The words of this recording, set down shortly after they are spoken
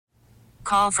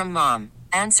Call from mom.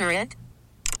 Answer it.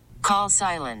 Call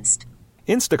silenced.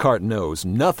 Instacart knows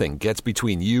nothing gets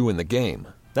between you and the game.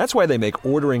 That's why they make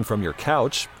ordering from your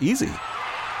couch easy.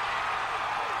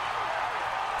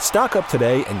 Stock up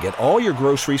today and get all your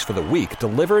groceries for the week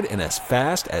delivered in as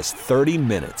fast as 30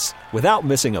 minutes without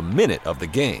missing a minute of the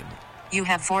game. You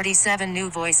have 47 new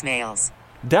voicemails.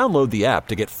 Download the app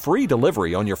to get free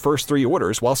delivery on your first 3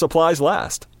 orders while supplies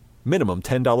last. Minimum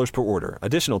 $10 per order.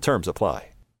 Additional terms apply.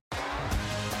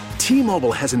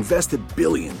 T-Mobile has invested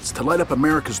billions to light up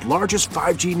America's largest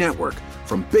 5G network,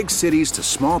 from big cities to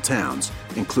small towns,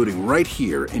 including right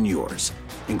here in yours.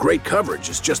 And great coverage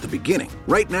is just the beginning.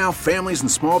 Right now, families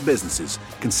and small businesses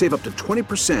can save up to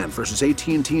 20% versus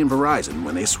AT&T and Verizon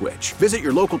when they switch. Visit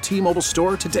your local T-Mobile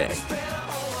store today.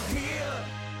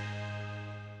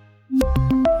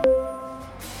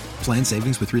 Plan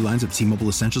savings with 3 lines of T-Mobile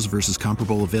Essentials versus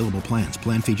comparable available plans.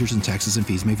 Plan features and taxes and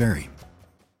fees may vary.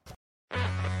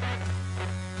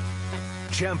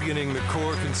 Championing the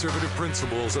core conservative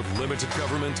principles of limited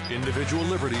government, individual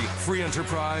liberty, free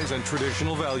enterprise, and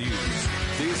traditional values.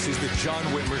 This is the John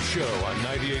Whitmer Show on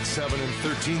 98.7 and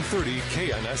 1330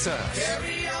 KNSS.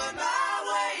 Carry on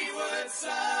my wayward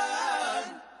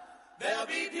son. There'll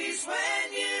be peace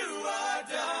when you are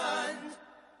done.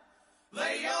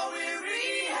 Lay your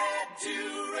weary head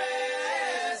to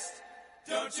rest.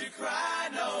 Don't you cry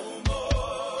no more.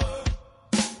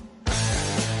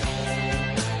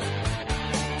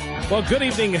 Well, good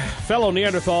evening, fellow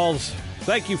Neanderthals.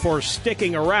 Thank you for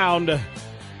sticking around.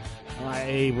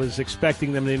 I was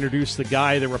expecting them to introduce the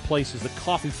guy that replaces the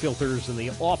coffee filters in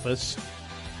the office.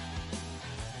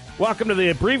 Welcome to the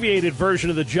abbreviated version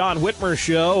of the John Whitmer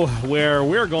Show, where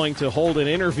we're going to hold an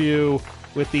interview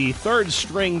with the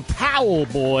third-string towel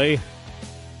boy.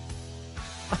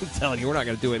 I'm telling you, we're not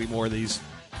going to do any more of these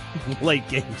late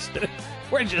games.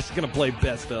 We're just going to play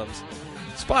best-ofs.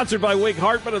 Sponsored by Wig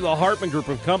Hartman and the Hartman Group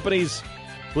of Companies.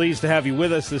 Pleased to have you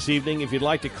with us this evening. If you'd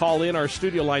like to call in, our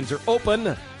studio lines are open.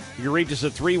 You can reach us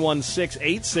at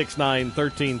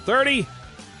 316-869-1330.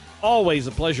 Always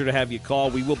a pleasure to have you call.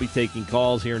 We will be taking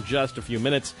calls here in just a few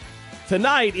minutes.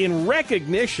 Tonight, in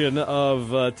recognition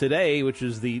of today, which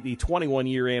is the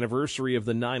 21-year anniversary of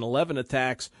the 9/11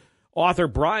 attacks, author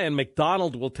Brian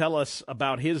McDonald will tell us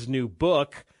about his new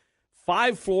book,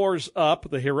 5 Floors Up,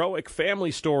 the heroic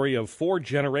family story of 4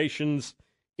 generations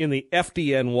in the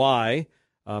FDNY.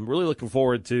 I'm really looking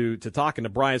forward to talking to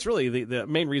Brian. It's really the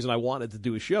main reason I wanted to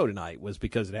do a show tonight was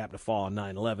because it happened to fall on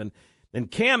 9/11. And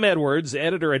Cam Edwards,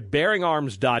 editor at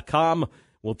BearingArms.com,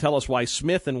 will tell us why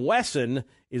Smith & Wesson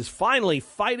is finally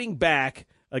fighting back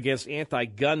against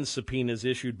anti-gun subpoenas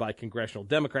issued by congressional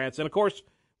Democrats. And, of course,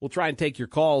 we'll try and take your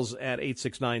calls at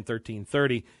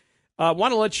 869-1330.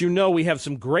 Want to let you know we have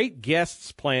some great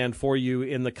guests planned for you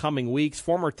in the coming weeks.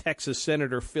 Former Texas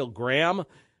Senator Phil Gramm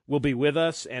will be with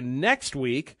us. And next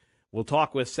week, we'll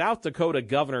talk with South Dakota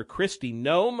Governor Kristi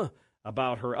Noem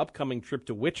about her upcoming trip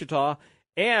to Wichita.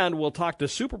 And we'll talk to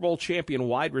Super Bowl champion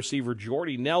wide receiver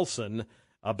Jordy Nelson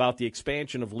about the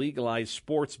expansion of legalized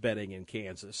sports betting in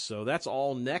Kansas. So that's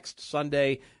all next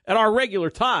Sunday at our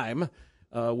regular time,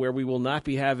 where we will not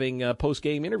be having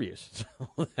post-game interviews. So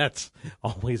that's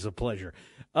always a pleasure.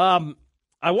 I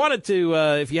wanted to,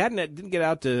 if you didn't get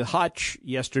out to Hutch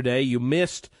yesterday, you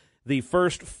missed the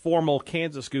first formal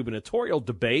Kansas gubernatorial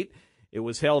debate. It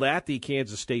was held at the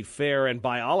Kansas State Fair, and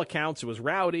by all accounts, it was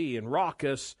rowdy and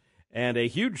raucous and a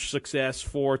huge success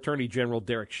for Attorney General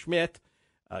Derek Schmidt.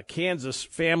 Kansas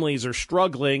families are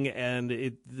struggling, and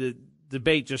the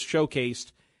debate just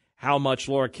showcased how much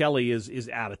Laura Kelly is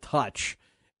out of touch,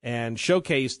 and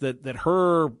showcased that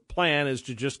her plan is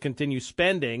to just continue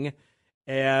spending,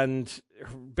 and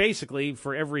basically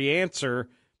for every answer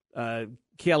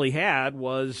Kelly had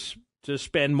was to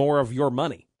spend more of your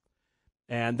money.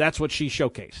 And that's what she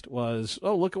showcased was,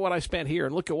 oh, look at what I spent here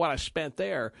and look at what I spent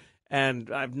there. And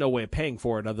I have no way of paying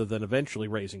for it other than eventually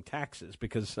raising taxes,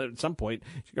 because at some point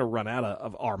she's going to run out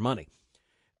of our money.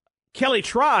 Kelly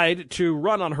tried to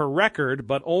run on her record,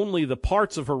 but only the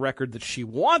parts of her record that she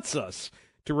wants us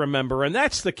to remember, and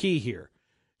that's the key here.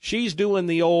 She's doing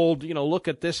the old, look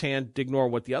at this hand, ignore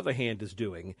what the other hand is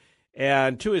doing.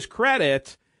 And to his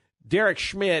credit, Derek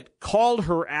Schmidt called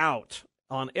her out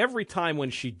on every time when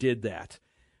she did that.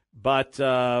 But,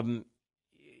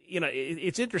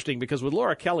 it's interesting because with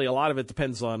Laura Kelly, a lot of it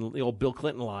depends on the old Bill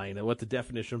Clinton line and what the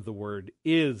definition of the word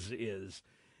is.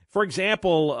 For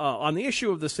example, on the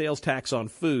issue of the sales tax on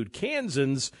food,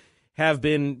 Kansans have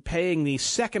been paying the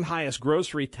second highest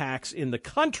grocery tax in the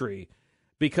country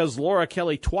because Laura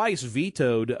Kelly twice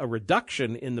vetoed a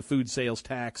reduction in the food sales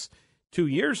tax 2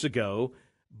 years ago,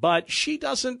 but she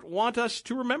doesn't want us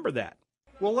to remember that.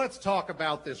 Well, let's talk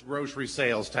about this grocery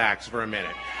sales tax for a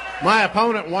minute. My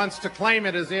opponent wants to claim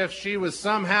it as if she was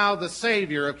somehow the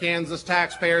savior of Kansas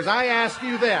taxpayers. I ask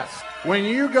you this. When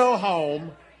you go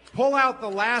home, pull out the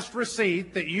last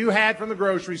receipt that you had from the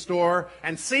grocery store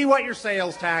and see what your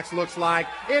sales tax looks like.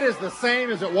 It is the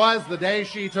same as it was the day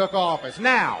she took office.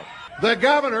 Now, the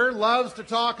governor loves to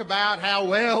talk about how,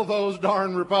 well, those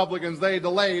darn Republicans, they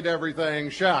delayed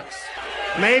everything. Shucks.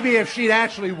 Maybe if she'd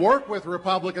actually worked with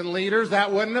Republican leaders,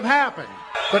 that wouldn't have happened.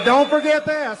 But don't forget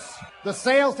this. The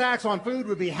sales tax on food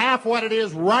would be half what it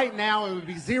is right now. It would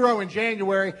be zero in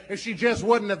January if she just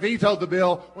wouldn't have vetoed the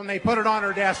bill when they put it on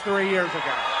her desk 3 years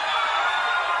ago.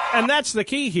 And that's the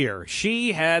key here.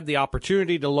 She had the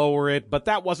opportunity to lower it, but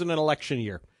that wasn't an election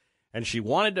year. And she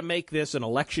wanted to make this an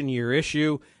election year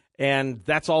issue, and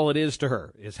that's all it is to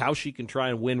her, is how she can try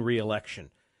and win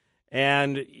re-election.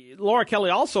 And Laura Kelly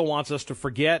also wants us to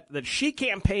forget that she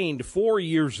campaigned 4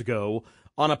 years ago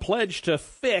on a pledge to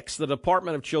fix the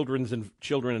Department of Children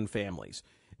and Families.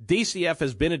 DCF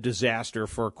has been a disaster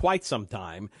for quite some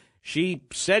time. She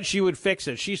said she would fix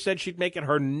it. She said she'd make it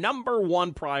her number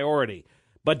one priority.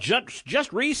 But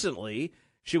just recently,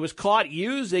 she was caught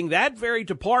using that very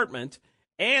department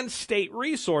and state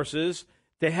resources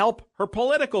to help her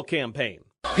political campaign.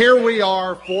 Here we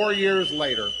are 4 years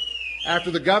later,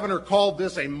 after the governor called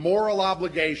this a moral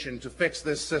obligation to fix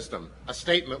this system, a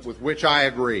statement with which I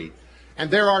agree.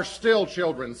 And there are still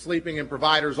children sleeping in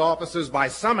providers' offices, by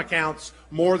some accounts,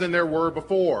 more than there were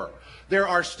before. There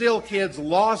are still kids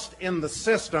lost in the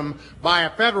system. By a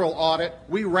federal audit,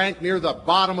 we rank near the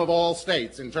bottom of all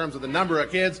states in terms of the number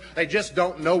of kids. They just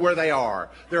don't know where they are.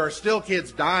 There are still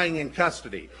kids dying in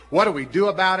custody. What do we do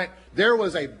about it? There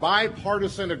was a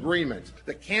bipartisan agreement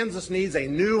that Kansas needs a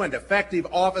new and effective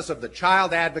office of the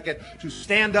child advocate to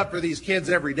stand up for these kids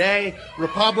every day.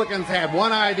 Republicans had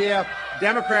one idea,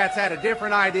 Democrats had a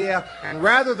different idea, and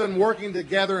rather than working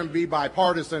together and be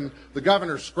bipartisan, the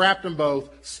governor scrapped them both,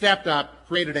 stepped up,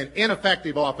 created an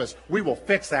ineffective office. We will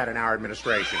fix that in our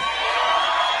administration.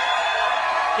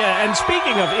 Yeah, and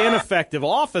speaking of ineffective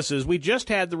offices, we just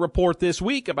had the report this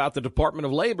week about the Department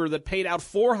of Labor that paid out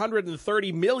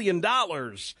 $430 million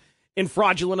in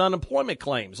fraudulent unemployment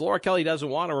claims. Laura Kelly doesn't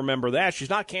want to remember that. She's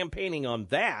not campaigning on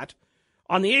that.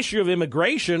 On the issue of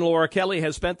immigration, Laura Kelly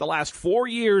has spent the last 4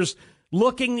 years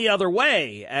looking the other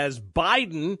way as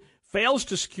Biden fails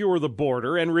to secure the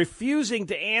border and refusing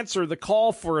to answer the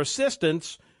call for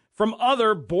assistance from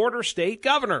other border state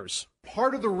governors.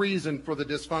 Part of the reason for the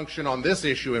dysfunction on this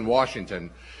issue in Washington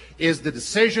is the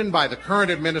decision by the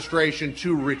current administration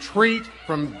to retreat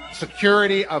from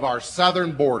security of our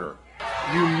southern border.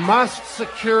 You must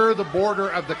secure the border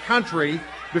of the country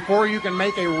before you can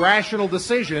make a rational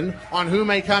decision on who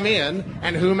may come in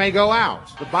and who may go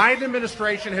out. The Biden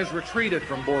administration has retreated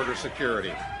from border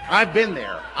security. I've been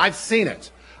there. I've seen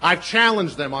it. I've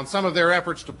challenged them on some of their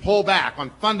efforts to pull back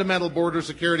on fundamental border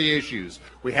security issues.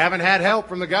 We haven't had help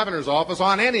from the governor's office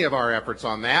on any of our efforts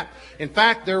on that. In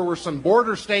fact, there were some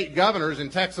border state governors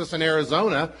in Texas and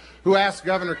Arizona who asked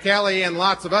Governor Kelly and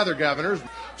lots of other governors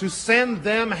to send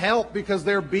them help because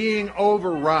they're being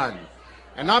overrun.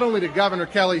 And not only did Governor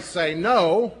Kelly say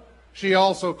no, she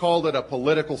also called it a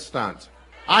political stunt.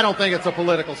 I don't think it's a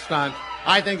political stunt.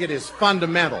 I think it is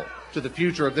fundamental to the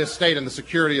future of this state and the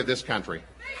security of this country.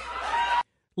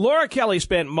 Laura Kelly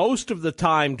spent most of the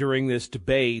time during this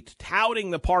debate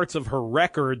touting the parts of her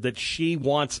record that she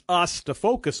wants us to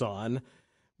focus on,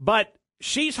 but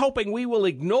she's hoping we will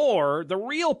ignore the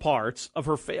real parts of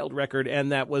her failed record,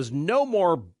 and that was no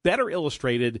more better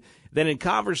illustrated than in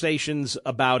conversations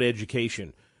about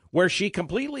education, where she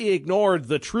completely ignored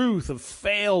the truth of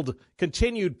failed,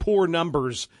 continued poor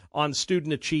numbers on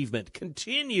student achievement,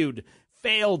 continued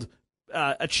failed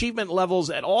achievement levels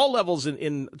at all levels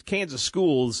in Kansas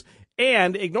schools,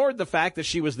 and ignored the fact that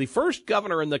she was the first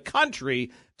governor in the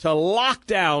country to lock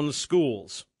down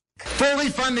schools. Fully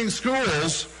funding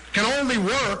schools can only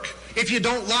work if you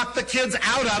don't lock the kids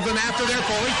out of them after they're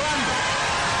fully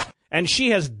funded. And she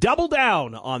has doubled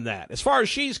down on that. As far as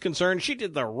she's concerned, she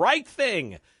did the right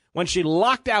thing when she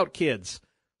locked out kids,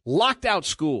 locked out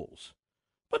schools.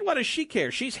 But what does she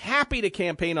care? She's happy to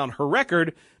campaign on her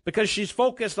record because she's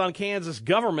focused on Kansas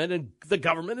government, and the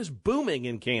government is booming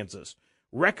in Kansas.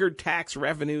 Record tax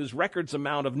revenues, records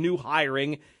amount of new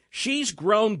hiring. She's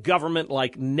grown government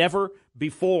like never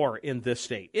before in this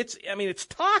state. It's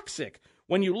toxic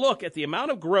when you look at the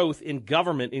amount of growth in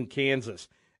government in Kansas.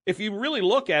 If you really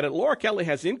look at it, Laura Kelly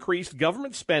has increased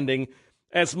government spending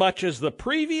as much as the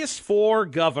previous 4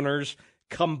 governors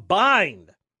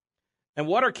combined. And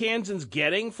what are Kansans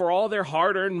getting for all their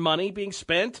hard-earned money being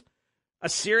spent? a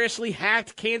seriously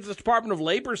hacked Kansas Department of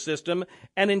Labor system,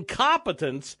 and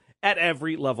incompetence at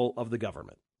every level of the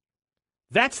government.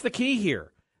 That's the key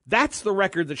here. That's the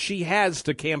record that she has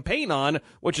to campaign on,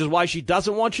 which is why she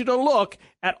doesn't want you to look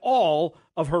at all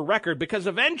of her record, because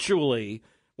eventually,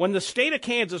 when the state of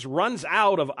Kansas runs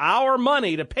out of our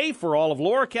money to pay for all of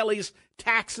Laura Kelly's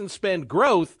tax and spend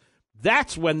growth,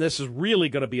 that's when this is really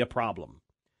going to be a problem.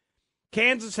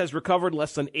 Kansas has recovered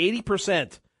less than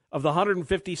 80% of the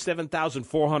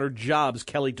 157,400 jobs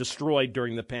Kelly destroyed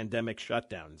during the pandemic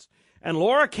shutdowns. And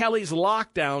Laura Kelly's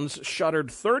lockdowns shuttered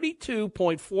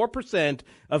 32.4%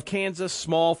 of Kansas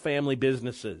small family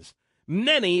businesses.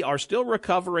 Many are still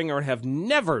recovering or have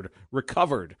never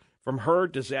recovered from her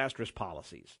disastrous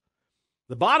policies.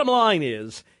 The bottom line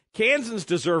is, Kansans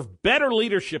deserve better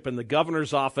leadership in the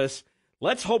governor's office.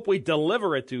 Let's hope we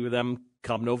deliver it to them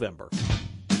come November.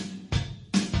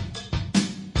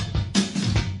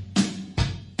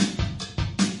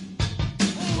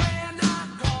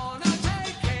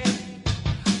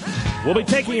 We'll be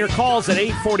taking your calls at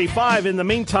 8:45. In the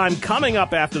meantime, coming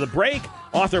up after the break,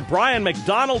 author Brian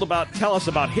McDonald tell us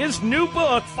about his new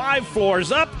book, 5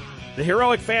 Floors Up, the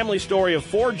heroic family story of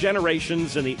 4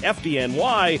 generations in the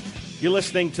FDNY. You're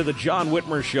listening to The John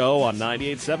Whitmer Show on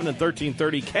 98.7 and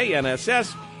 1330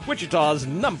 KNSS, Wichita's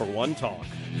 #1 talk.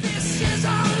 This is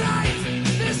our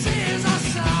life. This is our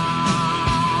song.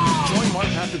 Join Mark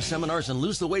Patrick Seminars and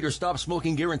lose the weight or stop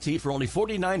smoking guarantee for only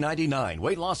 $49.99.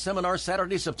 Weight loss seminar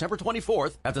Saturday, September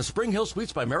 24th at the Spring Hill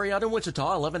Suites by Marriott in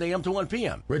Wichita, 11 a.m. to 1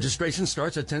 p.m. Registration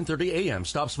starts at 10:30 a.m.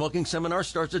 Stop smoking seminar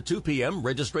starts at 2 p.m.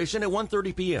 Registration at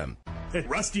 1:30 p.m. At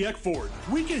Rusty Eck Ford,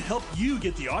 we can help you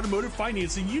get the automotive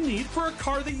financing you need for a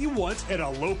car that you want at a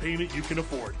low payment you can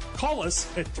afford. Call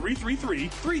us at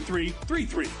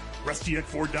 333-3333.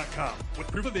 RustyEckFord.com with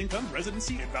proof of income,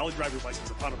 residency, and valid driver's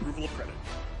license upon approval of credit.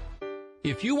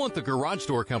 If you want the garage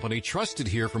door company trusted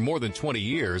here for more than 20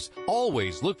 years,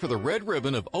 always look for the red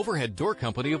ribbon of Overhead Door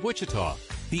Company of Wichita,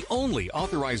 the only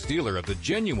authorized dealer of the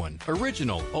genuine,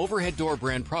 original Overhead Door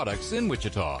brand products in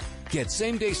Wichita. Get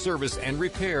same-day service and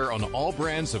repair on all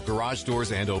brands of garage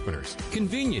doors and openers.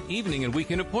 Convenient evening and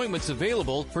weekend appointments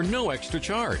available for no extra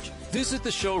charge. Visit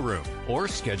the showroom or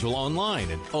schedule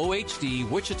online at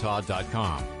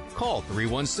ohdwichita.com. Call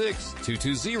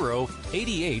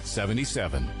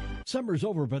 316-220-8877. Summer's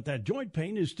over, but that joint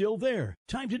pain is still there.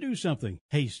 Time to do something.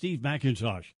 Hey, Steve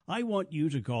McIntosh, I want you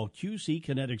to call QC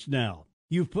Kinetics now.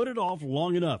 You've put it off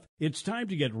long enough. It's time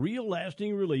to get real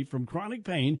lasting relief from chronic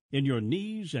pain in your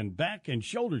knees and back and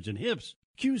shoulders and hips.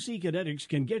 QC Kinetics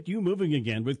can get you moving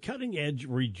again with cutting-edge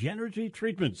regenerative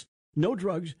treatments. No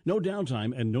drugs, no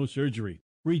downtime, and no surgery.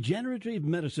 Regenerative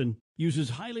medicine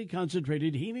uses highly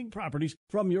concentrated healing properties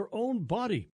from your own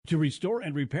body to restore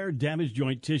and repair damaged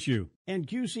joint tissue. And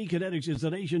QC Kinetics is the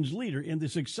nation's leader in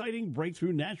this exciting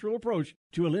breakthrough natural approach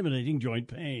to eliminating joint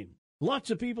pain.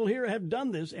 Lots of people here have done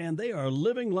this, and they are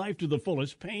living life to the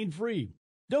fullest pain-free.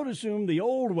 Don't assume the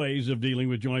old ways of dealing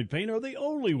with joint pain are the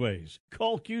only ways.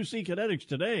 Call QC Kinetics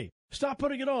today. Stop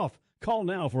putting it off. Call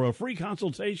now for a free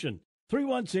consultation.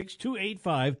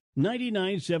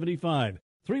 316-285-9975.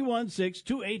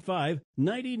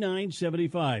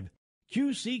 316-285-9975.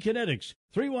 QC Kinetics,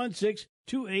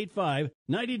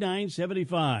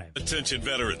 316-285-9975. Attention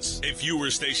veterans. If you were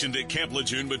stationed at Camp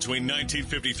Lejeune between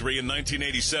 1953 and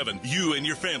 1987, you and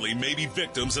your family may be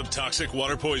victims of toxic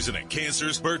water poisoning.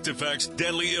 Cancers, birth defects,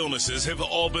 deadly illnesses have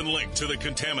all been linked to the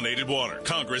contaminated water.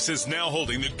 Congress is now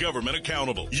holding the government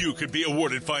accountable. You could be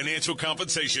awarded financial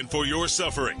compensation for your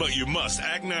suffering, but you must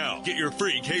act now. Get your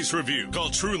free case review. Call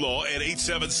True Law at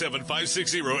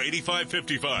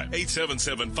 877-560-8555,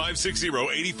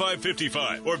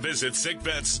 877-560-8555, or visit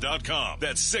sickvets.com.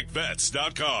 That's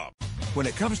sickvets.com. When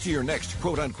it comes to your next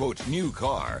quote-unquote new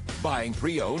car, buying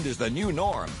pre-owned is the new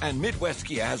norm, and Midwest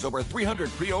Kia has over 300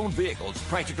 pre-owned vehicles,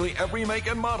 practically every make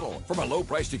and model. From a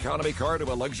low-priced economy car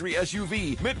to a luxury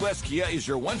SUV, Midwest Kia is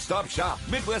your one-stop shop.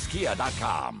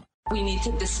 MidwestKia.com. We need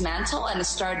to dismantle and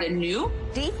start anew.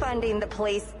 Defunding the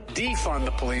police. Defund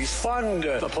the police. Fund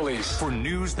the police. For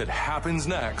news that happens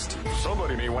next.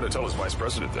 Somebody may want to tell his vice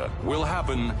president that. Will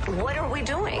happen. What are we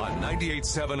doing? On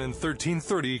 98.7 and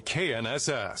 1330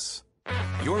 KNSS.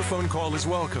 Your phone call is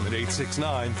welcome at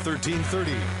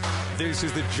 869-1330. This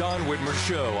is the John Whitmer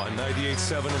Show on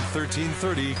 98.7 and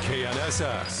 1330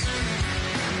 KNSS.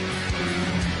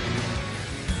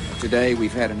 Today,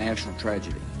 we've had a national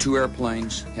tragedy. 2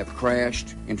 airplanes have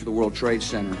crashed into the World Trade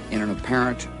Center in an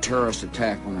apparent terrorist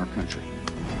attack on our country.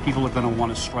 People are going to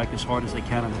want to strike as hard as they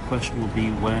can, and the question will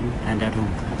be when and at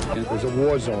whom. It was a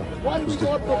war zone. It was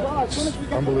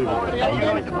unbelievable.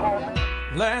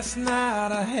 Last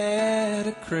night I had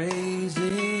a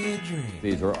crazy dream.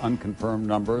 These are unconfirmed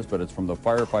numbers, but it's from the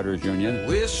Firefighters Union.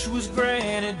 Wish was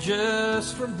granted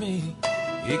just for me.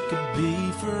 It could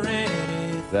be for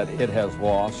anything. That it has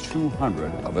lost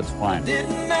 200 of its finest.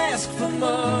 Didn't ask for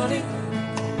money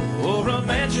or a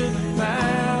mansion in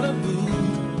Malibu.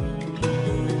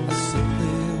 I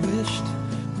simply wished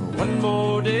for one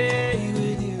more day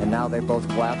with you. And now they both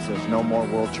collapse. There's no more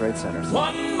World Trade Centers.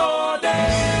 One more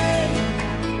day.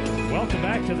 Welcome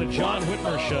back to the John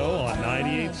Whitmer Show on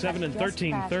 98.7 and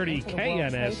 1330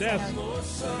 KNSS,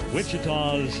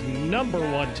 Wichita's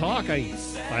 #1 talk. I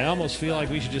almost feel like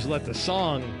we should just let the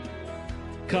song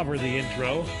cover the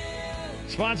intro.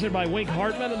 Sponsored by Wink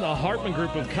Hartman and the Hartman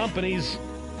Group of Companies.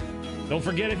 Don't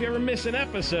forget, if you ever miss an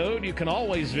episode, you can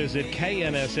always visit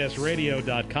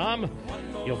knssradio.com.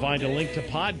 You'll find a link to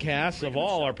podcasts of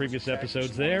all our previous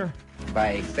episodes there. By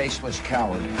a faceless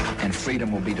coward, and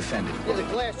freedom will be defended. Yeah, the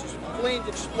glass, just flames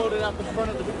exploded out the front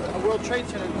of the World Trade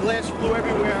Center. Glass flew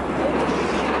everywhere.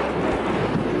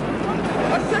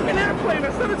 A second airplane,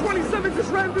 a 727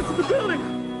 just rammed into the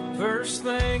building. First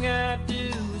thing I do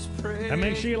is pray. And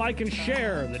make sure you like and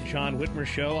share the John Whitmer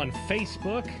Show on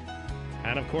Facebook.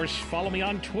 And, of course, follow me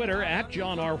on Twitter,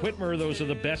 @John R. Whitmer. Those are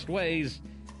the best ways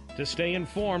to stay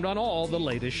informed on all the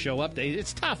latest show updates.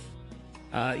 It's tough.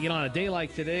 On a day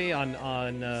like today, on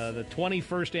the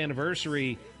 21st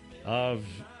anniversary of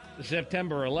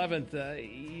September 11th,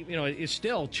 it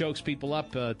still chokes people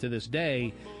up to this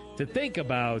day to think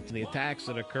about the attacks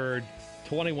that occurred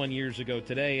 21 years ago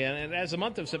today. And as the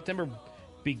month of September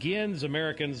begins,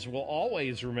 Americans will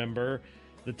always remember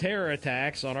the terror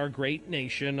attacks on our great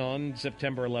nation on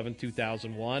September 11,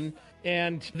 2001.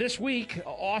 And this week,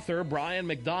 author Brian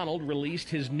McDonald released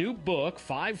his new book,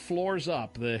 5 Floors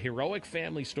Up, the heroic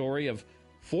family story of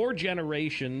 4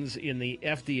 generations in the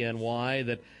FDNY,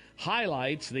 that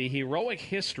highlights the heroic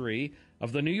history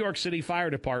of the New York City Fire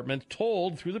Department,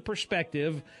 told through the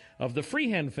perspective of the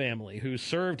Freehan family, who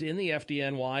served in the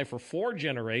FDNY for 4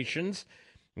 generations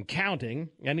and counting.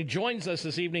 And he joins us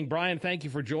this evening. Brian, thank you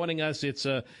for joining us. It's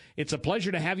a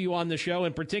pleasure to have you on the show.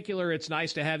 In particular, it's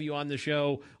nice to have you on the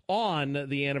show on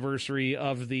the anniversary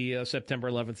of the September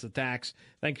 11th attacks.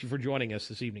 Thank you for joining us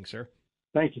this evening, sir.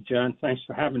 Thank you, John. Thanks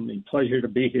for having me. Pleasure to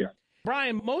be here.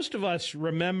 Brian, most of us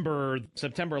remember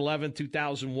September 11th,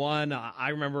 2001.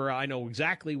 I know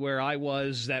exactly where I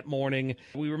was that morning.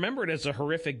 We remember it as a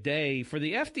horrific day. For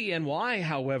the FDNY,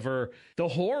 however, the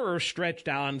horror stretched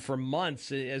on for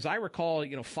months. As I recall,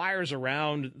 fires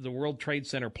around the World Trade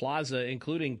Center Plaza,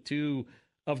 including 2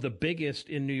 of the biggest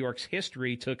in New York's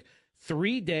history, took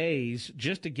 3 days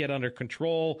just to get under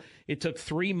control. It took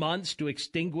 3 months to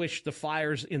extinguish the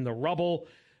fires in the rubble,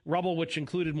 which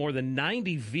included more than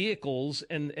 90 vehicles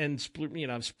and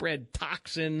spread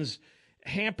toxins,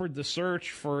 hampered the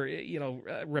search for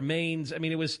remains. I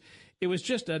mean, it was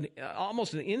just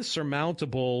almost an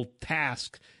insurmountable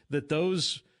task that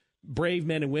those brave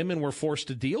men and women were forced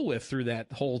to deal with through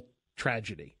that whole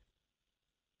tragedy.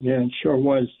 Yeah, it sure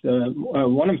was.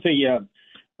 One of the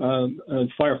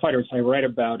firefighters I read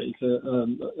about is a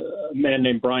man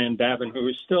named Brian Davin, who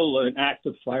is still an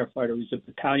active firefighter. He's a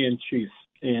battalion chief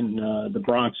in the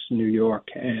Bronx, New York,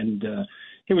 and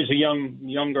he was a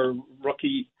younger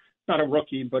rookie, not a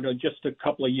rookie, but just a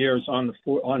couple of years on the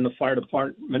fire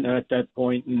department at that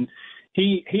point. And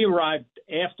he arrived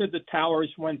after the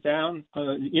towers went down.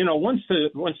 Once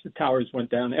the towers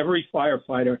went down, every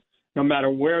firefighter, no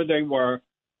matter where they were,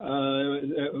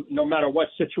 no matter what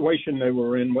situation they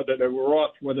were in, whether they were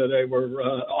off, whether they were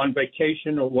on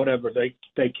vacation or whatever, they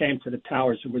came to the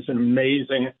towers. It was an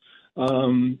amazing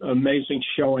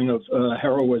showing of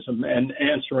heroism and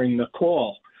answering the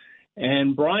call.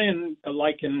 And Brian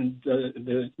likened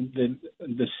the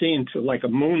scene to like a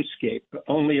moonscape.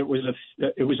 Only it was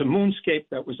a moonscape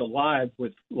that was alive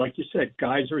with, like you said,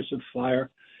 geysers of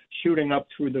fire shooting up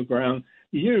through the ground,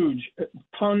 huge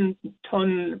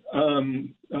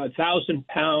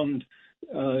 1,000-pound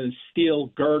steel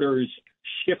girders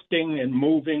shifting and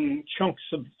moving, chunks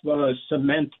of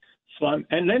cement, slime,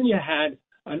 and then you had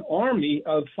an army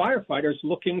of firefighters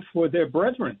looking for their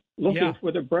brethren.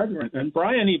 And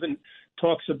Brian even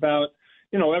talks about,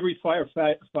 every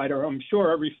firefighter, I'm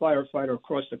sure every firefighter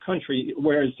across the country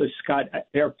wears the Scott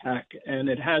Air Pack, and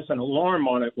it has an alarm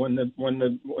on it when the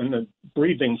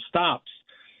breathing stops,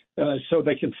 so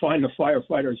they can find the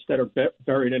firefighters that are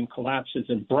buried in collapses.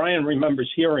 And Brian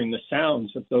remembers hearing the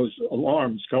sounds of those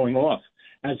alarms going off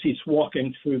as he's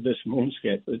walking through this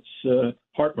moonscape. It's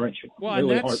heart-wrenching. Well,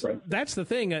 really and heart-wrenching. That's the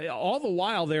thing. All the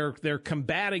while they're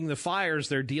combating the fires,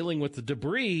 they're dealing with the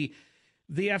debris.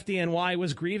 the FDNY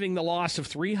was grieving the loss of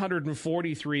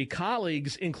 343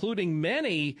 colleagues, including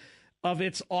many of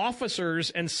its officers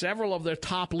and several of their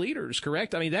top leaders,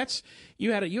 correct? I mean,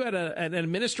 you had an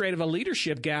administrative, a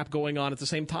leadership gap going on at the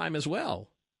same time as well.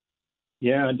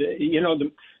 Yeah,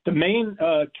 the main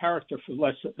character, for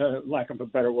lack of a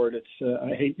better word,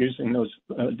 I hate using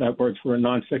that word for a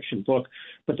nonfiction book,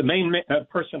 but the main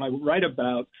person I write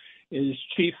about is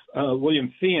Chief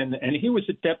William Feehan, and he was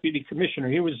a deputy commissioner.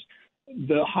 He was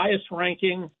the highest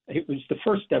ranking. He was the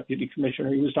first deputy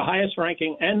commissioner. He was the highest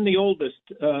ranking and the oldest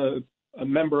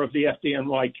member of the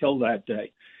FDNY killed that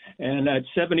day. And at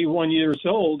 71 years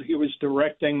old, he was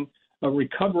directing a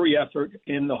recovery effort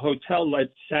in the hotel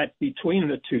that sat between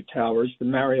the two towers, the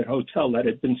Marriott Hotel, that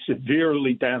had been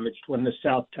severely damaged when the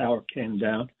South Tower came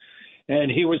down.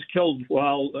 And he was killed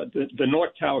while the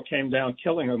North Tower came down,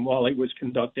 killing him while he was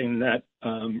conducting that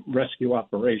rescue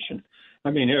operation. I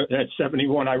mean, at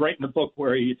 71, I write in the book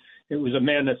where it was a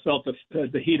man that felt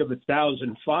the heat of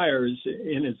 1,000 fires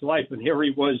in his life, and here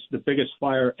he was, the biggest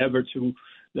fire ever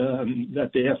that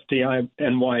the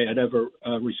FDNY had ever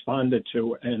responded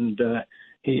to, and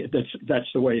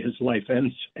that's the way his life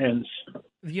ends.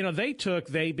 You know, they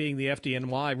being the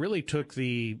FDNY, really took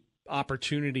the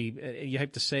opportunity. You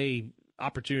have to say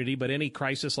opportunity, but any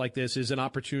crisis like this is an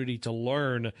opportunity to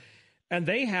learn. And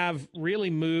they have really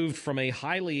moved from a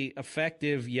highly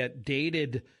effective yet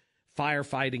dated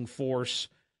firefighting force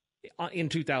in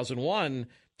 2001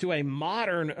 to a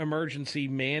modern emergency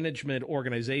management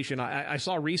organization. I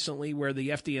saw recently where the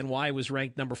FDNY was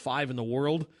ranked number 5 in the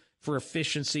world for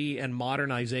efficiency and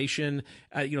modernization.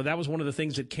 That was one of the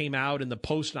things that came out in the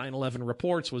post 9/11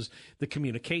 reports was the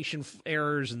communication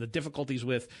errors and the difficulties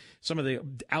with some of the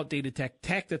outdated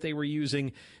tech that they were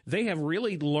using. They have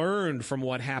really learned from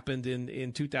what happened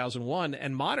in 2001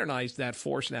 and modernized that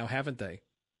force now, haven't they?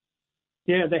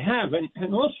 Yeah, they have.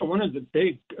 And also one of the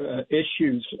big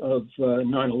issues of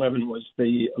 9/11 was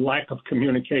the lack of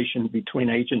communication between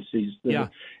agencies. The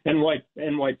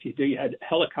NYPD had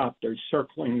helicopters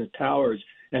circling the towers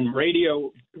and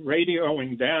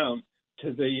radioing down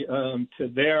to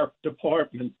their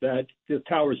department that the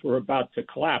towers were about to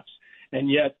collapse. And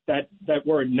yet that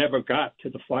word never got to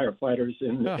the firefighters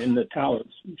in the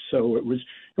towers. So it was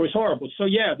horrible. So,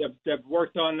 yeah, they've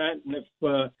worked on that, and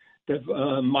they've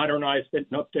modernized it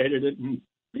and updated it, and,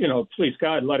 please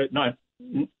God, let it not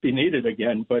be needed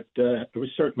again. But it was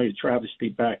certainly a travesty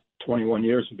back 21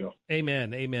 years ago.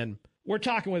 Amen, amen. We're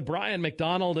talking with Brian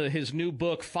McDonald. His new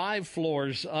book, 5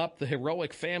 Floors Up, The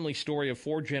Heroic Family Story of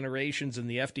 4 Generations in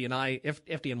the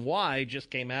FDNY,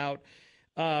 just came out.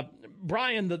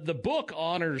 Brian, the book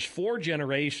honors 4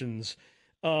 generations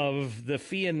of the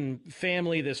Feehan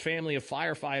family, this family of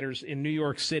firefighters in New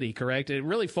York City, correct? It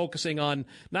really focusing on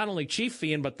not only Chief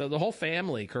Feehan, but the whole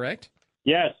family, correct?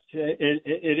 Yes, it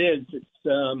is. It's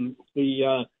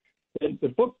the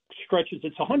book stretches.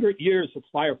 It's 100 years of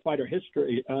firefighter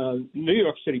history, New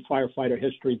York City firefighter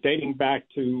history, dating back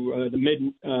to the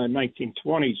mid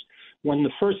 1920s, when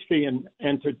the first Feehan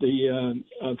entered the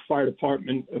fire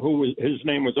department. His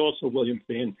name was also William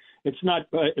Feehan. It's not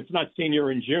senior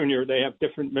and junior. They have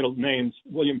different middle names.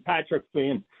 William Patrick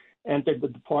Feehan entered the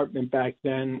department back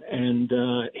then, and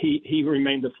he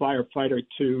remained a firefighter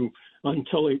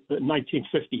until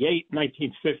 1958,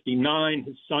 1959.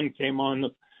 His son came on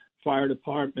the fire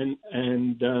department,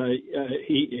 and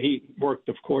he worked,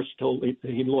 of course, till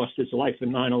he lost his life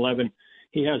in 9/11.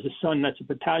 He has a son that's a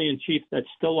battalion chief that's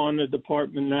still on the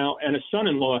department now, and a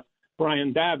son-in-law,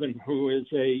 Brian Davin, who is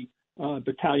a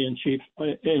battalion chief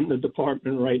in the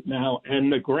department right now.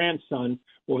 And the grandson,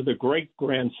 or the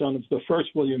great-grandson of the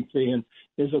first William Feehan,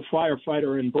 is a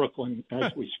firefighter in Brooklyn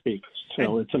as we speak.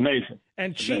 So it's amazing.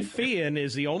 And Chief Feehan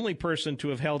is the only person to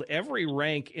have held every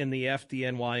rank in the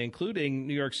FDNY, including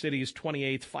New York City's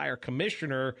 28th fire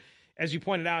commissioner. As you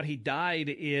pointed out, he died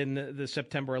in the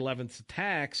September 11th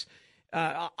attacks.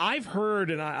 I've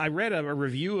heard, and I read a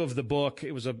review of the book.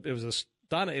 It was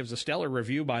a stellar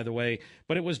review, by the way,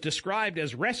 but it was described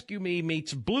as Rescue Me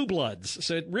meets Blue Bloods.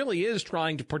 So it really is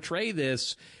trying to portray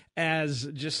this as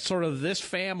just sort of this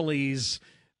family's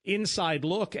inside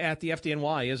look at the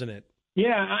FDNY, isn't it?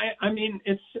 Yeah, I mean,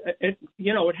 it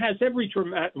has every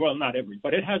dramatic, well, not every,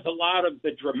 but it has a lot of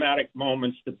the dramatic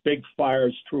moments, the big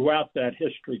fires throughout that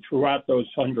history, throughout those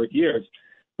 100 years.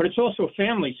 But it's also a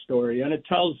family story, and it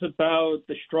tells about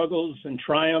the struggles and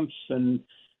triumphs and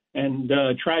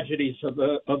tragedies of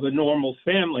a normal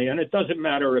family. And it doesn't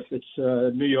matter if it's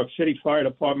New York City Fire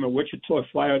Department, Wichita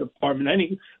Fire Department,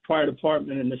 any fire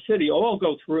department in the city, all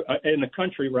go through in the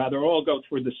country, rather, all go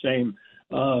through the same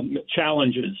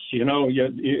challenges. You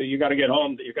got to get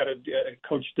home. You got to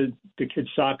coach the kids'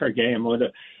 soccer game, or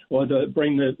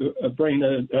bring the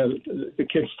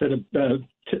kids to the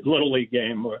Little League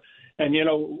game, and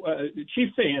Chief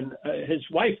Ian, his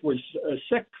wife was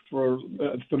sick for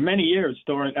many years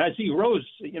as he rose.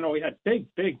 He had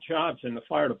big jobs in the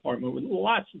fire department with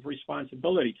lots of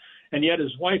responsibility, and yet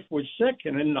his wife was sick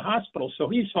and in the hospital, so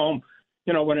he's home,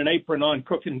 with an apron on,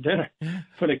 cooking dinner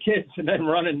for the kids, and then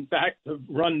running back to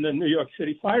run the New York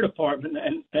City Fire Department,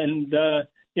 and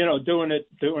doing it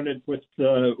with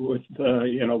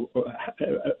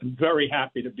very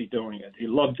happy to be doing it. He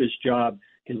loved his job.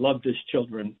 He loved his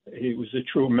children. He was a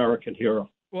true American hero.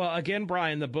 Well, again,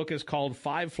 Brian, the book is called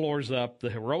 5 Floors Up,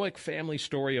 The Heroic Family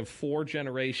Story of 4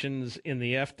 Generations in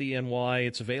the FDNY.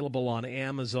 It's available on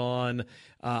Amazon.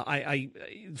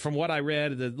 From what I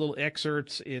read, the little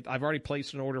excerpts, I've already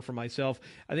placed an order for myself.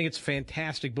 I think it's a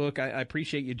fantastic book. I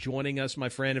appreciate you joining us, my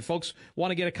friend. If folks want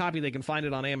to get a copy, they can find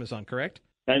it on Amazon, correct?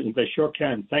 They sure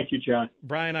can. Thank you, John.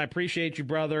 Brian, I appreciate you,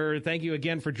 brother. Thank you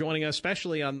again for joining us,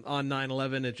 especially on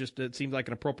 9/11. It seemed like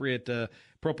an appropriate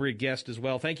guest as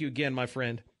well. Thank you again, my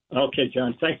friend. Okay,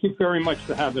 John. Thank you very much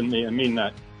for having me. I mean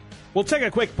that. We'll take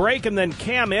a quick break, and then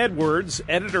Cam Edwards,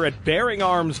 editor at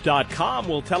BearingArms.com,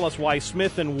 will tell us why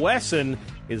Smith & Wesson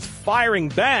is firing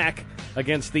back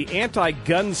against the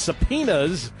anti-gun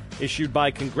subpoenas issued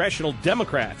by congressional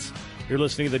Democrats. You're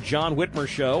listening to The John Whitmer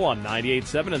Show on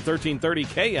 98.7 and 1330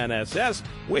 KNSS,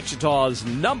 Wichita's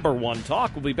 #1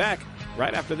 talk. We'll be back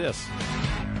right after this.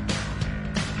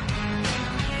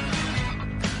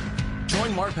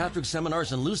 Join Mark Patrick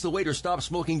Seminars and lose the weight or stop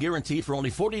smoking guaranteed for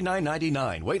only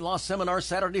 $49.99. Weight loss seminar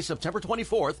Saturday, September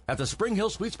 24th at the Spring Hill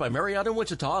Suites by Marriott in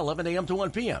Wichita, 11 a.m. to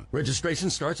 1 p.m. Registration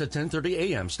starts at 10:30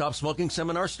 a.m. Stop smoking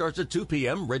seminar starts at 2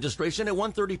 p.m. Registration at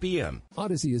 1:30 p.m.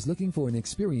 Odyssey is looking for an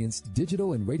experienced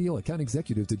digital and radio account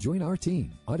executive to join our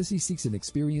team. Odyssey seeks an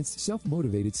experienced,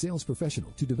 self-motivated sales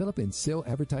professional to develop and sell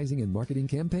advertising and marketing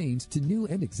campaigns to new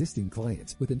and existing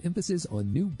clients with an emphasis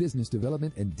on new business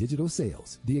development and digital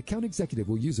sales. The account executive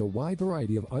will use a wide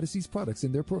variety of Odyssey's products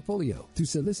in their portfolio to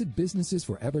solicit businesses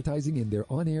for advertising in their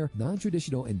on-air,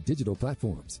 non-traditional, and digital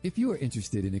platforms. If you are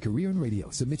interested in a career in radio,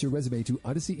 submit your resume to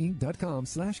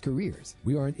odysseyinc.com/careers.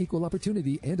 We are an equal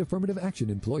opportunity and affirmative action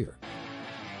employer.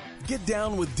 Get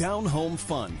down with down home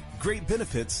fun, great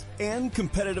benefits, and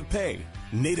competitive pay.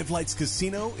 Native Lights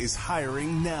Casino is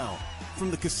hiring now.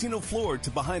 From the casino floor to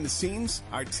behind the scenes,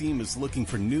 our team is looking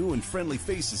for new and friendly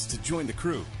faces to join the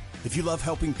crew. If you love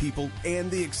helping people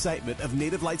and the excitement of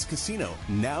Native Lights Casino,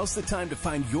 now's the time to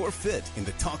find your fit in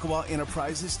the Tonkawa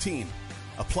Enterprises team.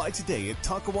 Apply today at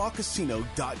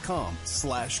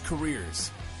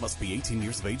tonkawacasino.com/careers. Must be 18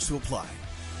 years of age to apply.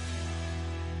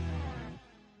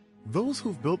 Those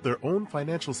who've built their own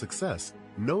financial success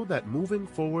know that moving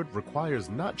forward requires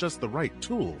not just the right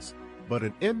tools, but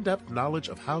an in-depth knowledge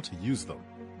of how to use them.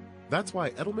 That's why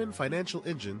Edelman Financial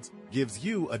Engines gives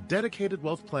you a dedicated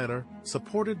wealth planner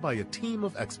supported by a team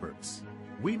of experts.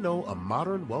 We know a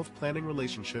modern wealth planning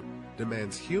relationship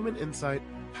demands human insight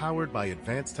powered by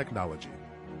advanced technology.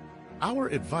 Our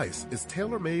advice is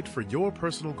tailor-made for your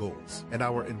personal goals, and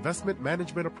our investment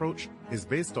management approach is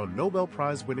based on Nobel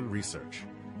Prize-winning research.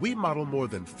 We model more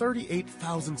than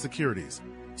 38,000 securities,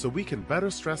 so we can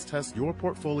better stress test your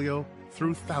portfolio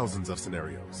through thousands of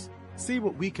scenarios. See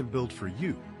what we can build for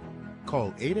you.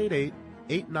 Call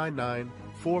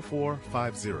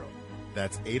 888-899-4450.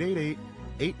 That's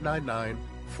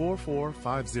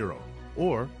 888-899-4450.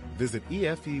 Or visit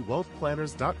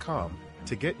efewealthplanners.com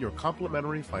to get your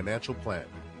complimentary financial plan.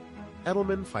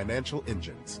 Edelman Financial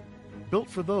Engines. Built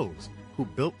for those who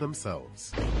built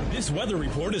themselves. This weather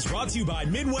report is brought to you by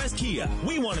Midwest Kia.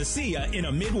 We want to see you in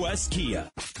a Midwest Kia.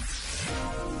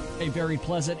 A very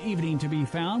pleasant evening to be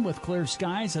found with clear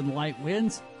skies and light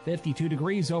winds. 52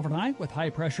 degrees overnight with high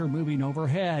pressure moving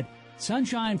overhead.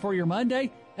 Sunshine for your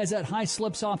Monday as that high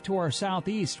slips off to our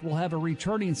southeast. We'll have a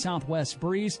returning southwest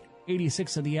breeze.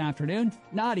 86 in the afternoon,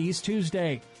 not east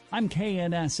Tuesday. I'm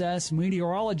KNSS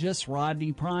meteorologist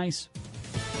Rodney Price.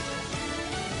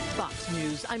 Fox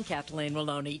News, I'm Kathleen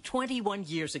Maloney. 21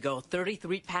 years ago,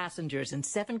 33 passengers and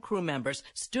 7 crew members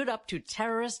stood up to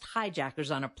terrorist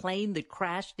hijackers on a plane that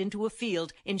crashed into a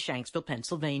field in Shanksville,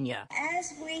 Pennsylvania.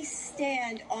 As we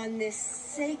stand on this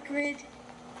sacred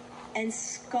and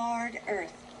scarred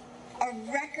earth, a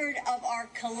record of our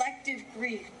collective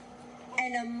grief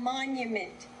and a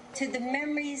monument to the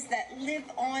memories that live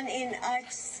on in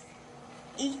us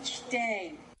each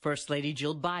day. First Lady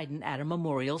Jill Biden at a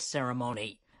memorial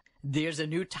ceremony. There's a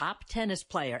new top tennis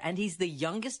player, and he's the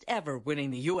youngest ever,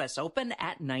 winning the U.S. Open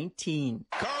at 19.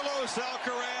 Carlos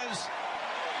Alcaraz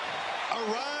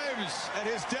arrives at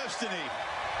his destiny,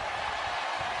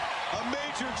 a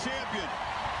major champion,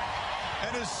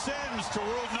 and ascends to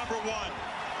world number one.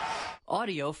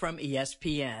 Audio from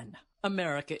ESPN.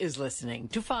 America is listening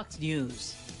to Fox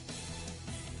News.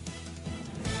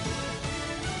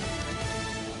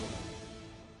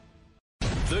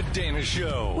 The Dana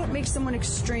Show. What makes someone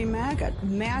extreme MAGA?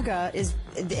 MAGA is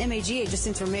the MAGA, just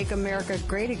stands for Make America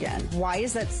Great Again. Why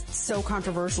is that so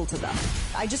controversial to them?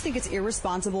 I just think it's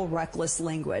irresponsible, reckless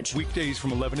language. Weekdays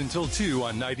from 11 until 2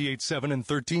 on 98.7 and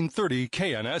 1330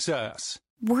 KNSS.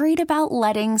 Worried about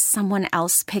letting someone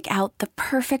else pick out the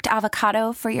perfect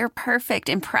avocado for your perfect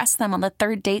impress them on the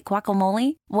third date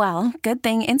guacamole? Well, good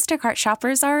thing Instacart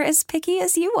shoppers are as picky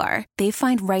as you are. They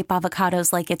find ripe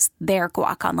avocados like it's their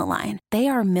guac on the line. They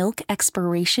are milk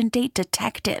expiration date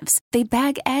detectives. They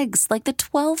bag eggs like the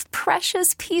 12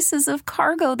 precious pieces of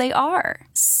cargo they are.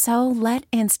 So let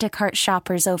Instacart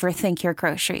shoppers overthink your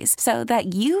groceries so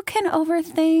that you can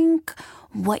overthink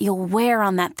what you'll wear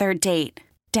on that third date.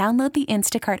 Download the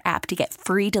Instacart app to get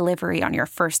free delivery on your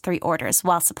first 3 orders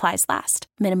while supplies last.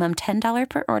 Minimum $10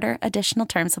 per order. Additional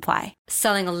terms apply.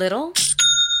 Selling a little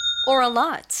or a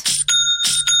lot?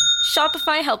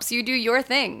 Shopify helps you do your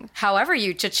thing, however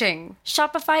you cha-ching.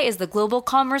 Shopify is the global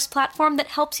commerce platform that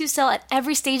helps you sell at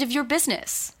every stage of your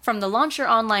business. From the launch your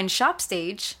online shop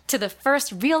stage, to the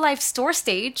first real-life store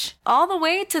stage, all the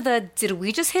way to the did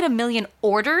we just hit 1 million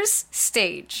orders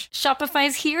stage. Shopify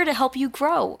is here to help you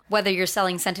grow. Whether you're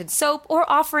selling scented soap or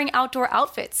offering outdoor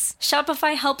outfits,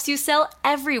 Shopify helps you sell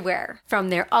everywhere. From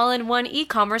their all-in-one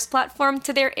e-commerce platform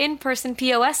to their in-person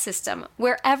POS system,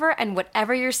 wherever and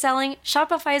whatever you're selling,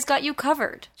 Shopify's got you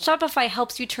covered. Shopify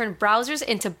helps you turn browsers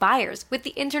into buyers with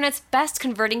the internet's best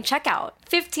converting checkout.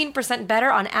 15% better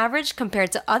on average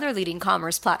compared to other leading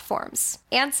commerce platforms.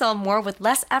 And sell more with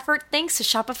less effort thanks to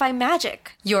Shopify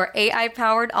Magic, your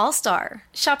AI-powered all-star.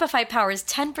 Shopify powers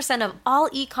 10% of all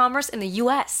e-commerce in the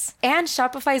U.S. And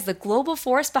Shopify is the global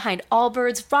force behind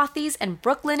Allbirds, Rothy's, and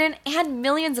Brooklinen, and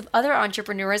millions of other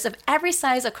entrepreneurs of every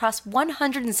size across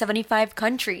 175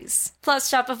 countries.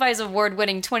 Plus, Shopify's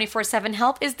award-winning 24/7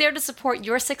 help is there to support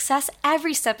your success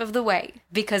every step of the way.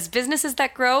 Because businesses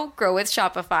that grow, grow with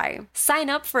Shopify. Sign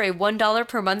up for a $1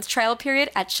 per month trial period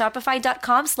at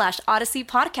shopify.com/Odyssey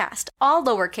Podcast, all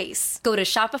lowercase. Go to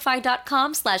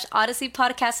shopify.com/Odyssey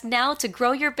Podcast now to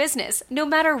grow your business, no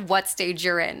matter what stage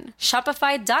you're in.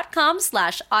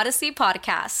 Shopify.com/Odyssey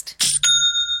Podcast.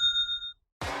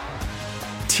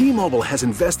 T-Mobile has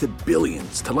invested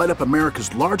billions to light up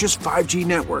America's largest 5G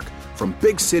network, from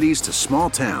big cities to small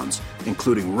towns,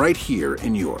 including right here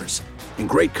in yours. And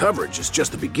great coverage is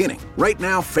just the beginning. Right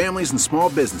now, families and small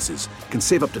businesses can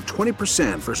save up to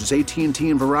 20% versus AT&T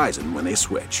and Verizon when they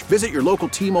switch. Visit your local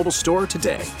T-Mobile store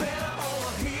today.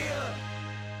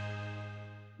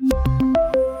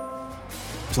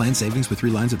 Plan savings with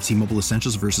 3 lines of T-Mobile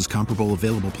Essentials versus comparable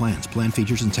available plans. Plan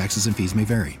features and taxes and fees may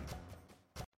vary.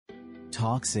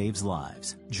 Talk saves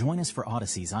lives. Join us for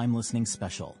Odyssey's I'm Listening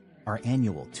special, our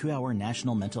annual 2-hour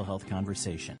national mental health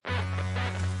conversation.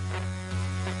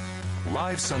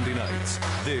 Live Sunday nights,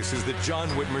 this is the John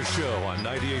Whitmer Show on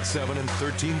 98.7 and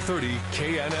 1330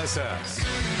 KNSS.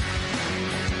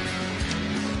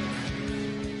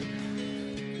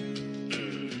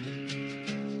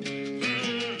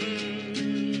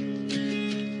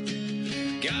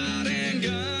 God and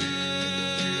guns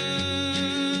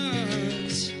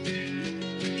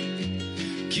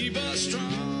keep us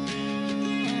strong.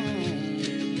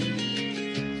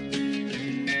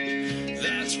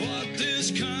 That's what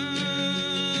this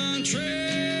country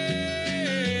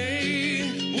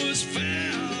was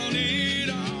founded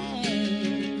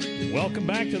on. Welcome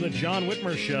back to the John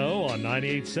Whitmer Show on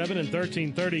 98.7 and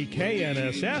 1330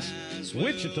 KNSS,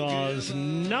 Wichita's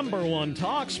 #1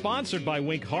 talk, sponsored by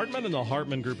Wink Hartman and the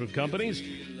Hartman Group of Companies.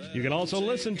 You can also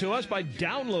listen to us by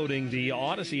downloading the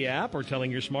Odyssey app or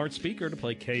telling your smart speaker to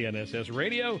play KNSS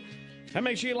Radio. And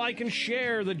make sure you like and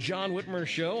share the John Whitmer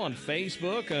Show on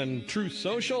Facebook and Truth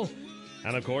Social.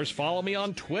 And, of course, follow me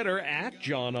on Twitter at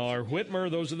John R. Whitmer.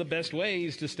 Those are the best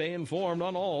ways to stay informed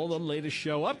on all the latest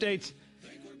show updates.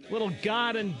 Little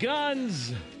God and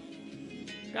Guns.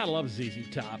 Gotta love ZZ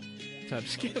Top.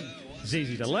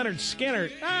 ZZ to Leonard Skinner.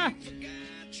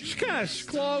 Just kind of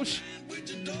close.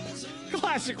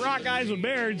 Classic rock guys with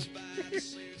beards.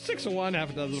 6 of one,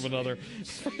 half a dozen of another.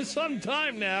 For some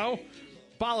time now,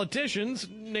 politicians,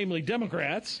 namely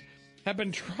Democrats, have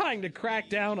been trying to crack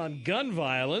down on gun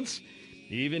violence,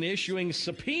 even issuing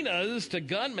subpoenas to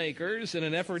gun makers in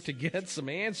an effort to get some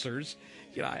answers.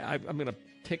 You know, I'm going to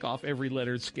tick off every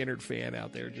Leonard Skinner fan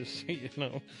out there, just so you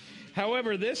know.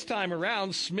 However, this time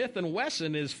around, Smith &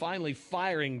 Wesson is finally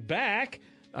firing back.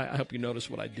 I hope you noticed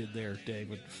what I did there, Dave,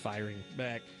 with firing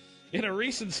back. In a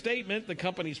recent statement, the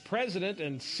company's president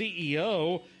and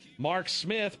CEO, Mark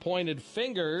Smith, pointed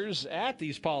fingers at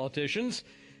these politicians,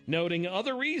 noting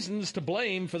other reasons to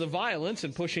blame for the violence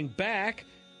and pushing back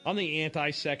on the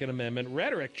anti-Second Amendment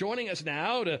rhetoric. Joining us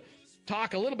now to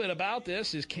talk a little bit about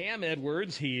this is Cam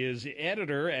Edwards. He is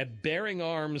editor at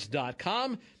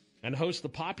BearingArms.com and hosts the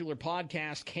popular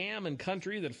podcast Cam and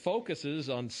Country that focuses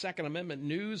on Second Amendment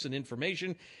news and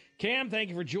information. Cam, thank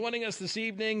you for joining us this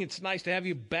evening. It's nice to have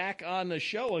you back on the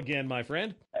show again, my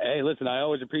friend. Hey, listen, I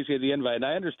always appreciate the invite, and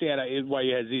I understand why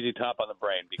you had ZZ Top on the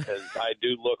brain, because I do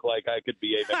look like I could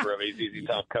be a member of a ZZ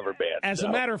Top cover band. As a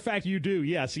matter of fact, you do.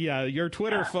 Yes, yeah. Your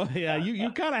Twitter, yeah,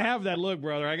 you kind of have that look,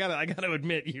 brother. I gotta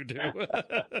admit, you do.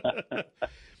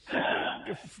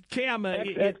 Cam,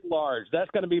 it's large. That's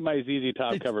going to be my ZZ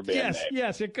Top cover band name.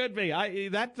 Yes, it could be.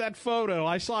 That photo,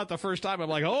 I saw it the first time. I'm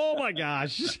like, oh my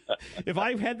gosh! If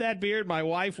I had that beard, my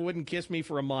wife wouldn't kiss me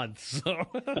for a month. So,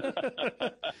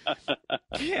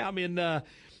 Cam, in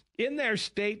their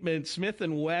statement, Smith &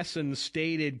 Wesson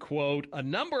stated, quote, "A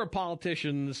number of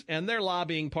politicians and their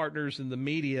lobbying partners in the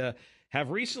media have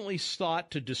recently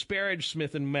sought to disparage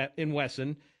Smith &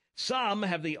 Wesson. Some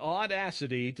have the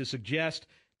audacity to suggest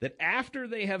that after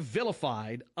they have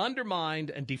vilified,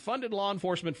 undermined, and defunded law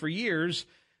enforcement for years,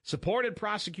 supported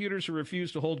prosecutors who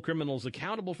refuse to hold criminals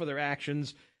accountable for their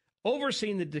actions,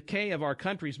 overseen the decay of our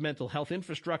country's mental health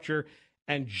infrastructure,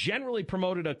 and generally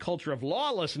promoted a culture of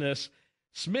lawlessness,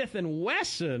 Smith &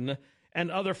 Wesson and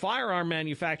other firearm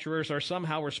manufacturers are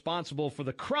somehow responsible for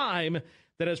the crime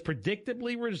that has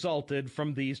predictably resulted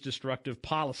from these destructive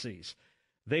policies."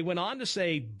 They went on to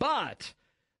say, but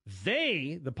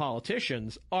they, the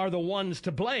politicians, are the ones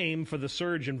to blame for the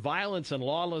surge in violence and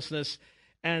lawlessness,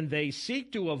 and they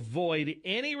seek to avoid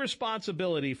any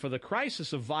responsibility for the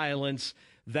crisis of violence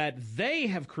that they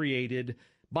have created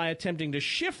by attempting to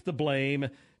shift the blame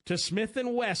to Smith &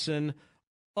 Wesson,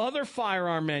 other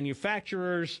firearm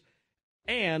manufacturers,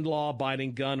 and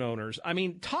law-abiding gun owners. I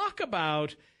mean, talk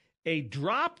about a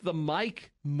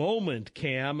drop-the-mic moment,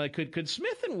 Cam. Could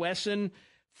Smith & Wesson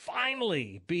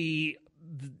finally be,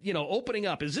 opening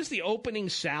up? Is this the opening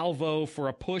salvo for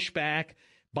a pushback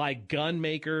by gun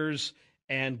makers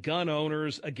and gun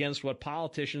owners against what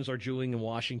politicians are doing in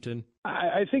Washington?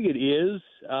 I think it is,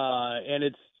 and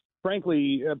it's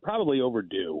frankly probably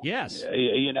overdue. Yes.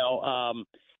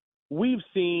 We've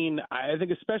seen, I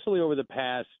think, especially over the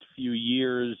past few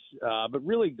years, but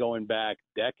really going back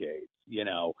decades,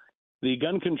 the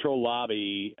gun control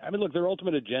lobby, look, their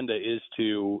ultimate agenda is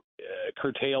to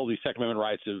curtail the Second Amendment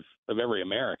rights of every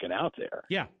American out there.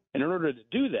 Yeah. And in order to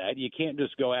do that, you can't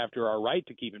just go after our right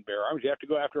to keep and bear arms. You have to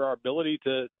go after our ability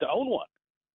to own one.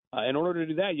 In order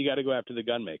to do that, you got to go after the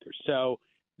gun makers. So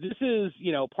this is,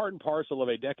 part and parcel of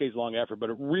a decades-long effort, but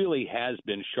it really has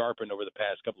been sharpened over the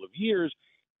past couple of years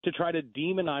to try to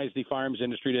demonize the firearms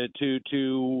industry,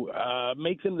 to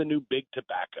make them the new big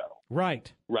tobacco.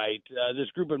 Right. Right.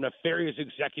 This group of nefarious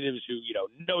executives who,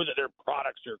 know that their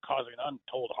products are causing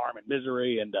untold harm and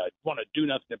misery and want to do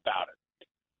nothing about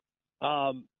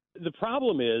it. The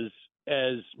problem is,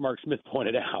 as Mark Smith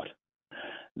pointed out,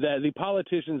 that the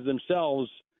politicians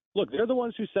themselves, look, they're the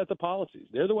ones who set the policies.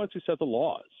 They're the ones who set the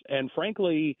laws. And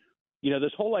frankly,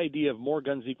 this whole idea of more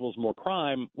guns equals more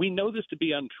crime, we know this to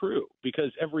be untrue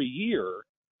because every year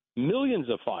millions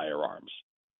of firearms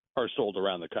are sold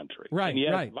around the country. Right, and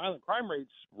yet right. Violent crime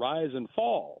rates rise and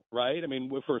fall, right?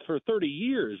 For 30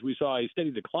 years, we saw a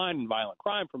steady decline in violent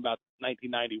crime from about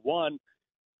 1991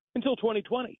 until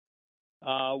 2020.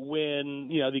 When,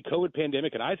 the COVID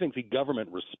pandemic, and I think the government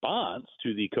response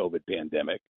to the COVID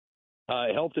pandemic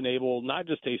helped enable not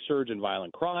just a surge in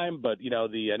violent crime, but,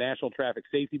 the National Traffic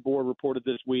Safety Board reported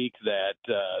this week that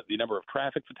the number of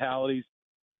traffic fatalities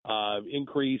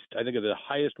increased, I think, at the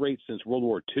highest rate since World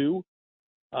War II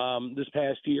this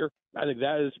past year. I think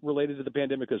that is related to the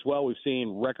pandemic as well. We've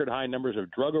seen record high numbers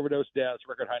of drug overdose deaths,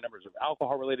 record high numbers of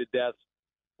alcohol-related deaths,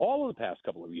 all in the past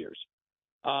couple of years.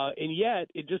 And yet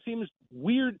it just seems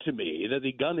weird to me that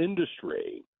the gun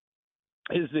industry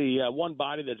is the one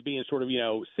body that's being sort of,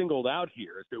 singled out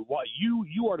here as to why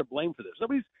you are to blame for this.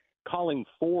 Nobody's calling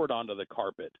Ford onto the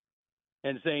carpet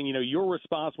and saying, you're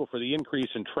responsible for the increase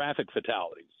in traffic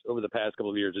fatalities over the past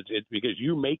couple of years. It's because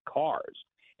you make cars.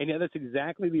 And yet that's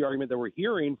exactly the argument that we're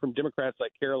hearing from Democrats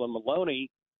like Carolyn Maloney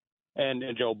and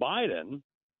Joe Biden,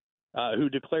 who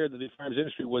declared that the firearms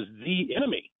industry was the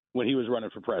enemy when he was running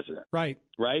for president. Right.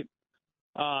 Right.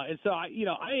 And so, I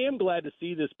am glad to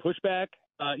see this pushback.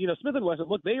 Smith & Wesson,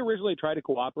 look, they originally tried to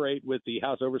cooperate with the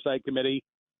House Oversight Committee,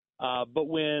 but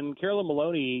when Carolyn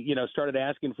Maloney, started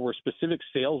asking for specific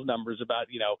sales numbers about,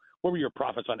 what were your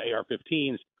profits on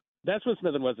AR-15s, that's when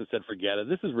Smith & Wesson said, forget it.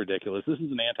 This is ridiculous. This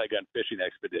is an anti-gun fishing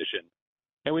expedition.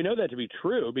 And we know that to be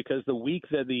true because the week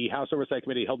that the House Oversight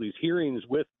Committee held these hearings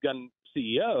with gun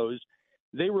CEOs,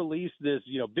 they released this,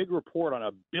 big report on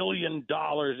 $1 billion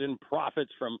in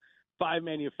profits from 5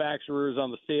 manufacturers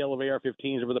on the sale of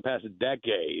AR-15s over the past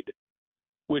decade,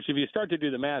 which if you start to do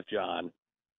the math, John,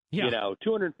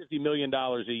 $250 million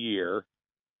a year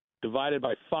divided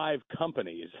by 5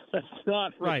 companies, that's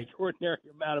not an extraordinary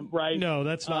amount of, right? No,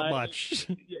 that's not much.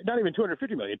 Not even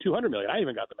 $250 million, $200 million. I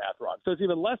even got the math wrong. So it's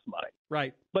even less money.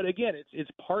 Right. But again, it's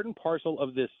part and parcel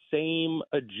of this same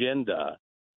agenda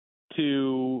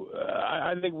to,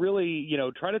 I think, really,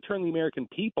 try to turn the American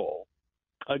people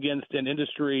against an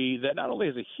industry that not only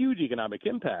has a huge economic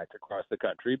impact across the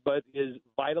country, but is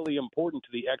vitally important to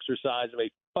the exercise of a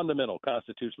fundamental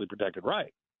constitutionally protected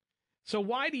right. So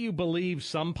why do you believe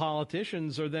some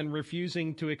politicians are then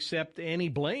refusing to accept any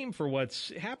blame for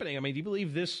what's happening? I mean, do you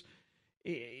believe this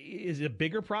is a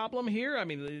bigger problem here? I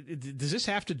mean, does this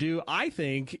have to do, I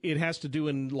think it has to do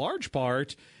in large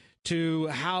part to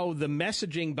how the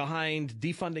messaging behind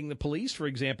defunding the police, for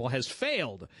example, has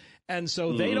failed. And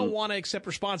so they don't want to accept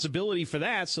responsibility for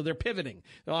that, so they're pivoting.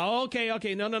 Oh,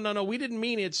 okay, no, we didn't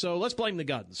mean it, so let's blame the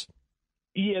guns.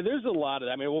 Yeah, there's a lot of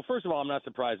that. I mean, well, first of all, I'm not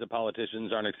surprised that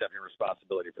politicians aren't accepting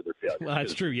responsibility for their failures. Well,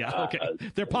 that's true, yeah. Okay.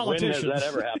 They're politicians. When has that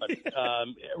ever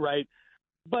happened? Right.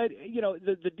 But,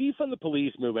 the defund the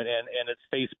police movement and its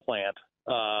face plant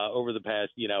over the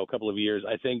past, couple of years,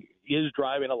 I think is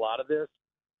driving a lot of this.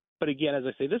 But again, as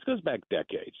I say, this goes back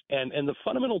decades. And the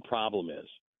fundamental problem is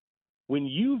when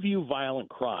you view violent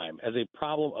crime as a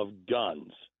problem of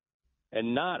guns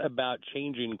and not about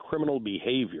changing criminal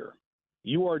behavior,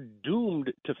 you are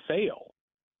doomed to fail.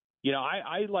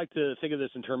 I like to think of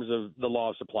this in terms of the law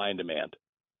of supply and demand.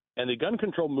 And the gun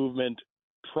control movement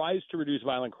tries to reduce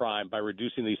violent crime by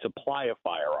reducing the supply of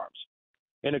firearms.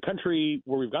 In a country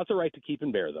where we've got the right to keep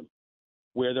and bear them,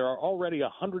 where there are already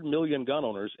 100 million gun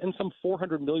owners and some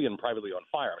 400 million privately owned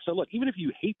firearms. So, look, even if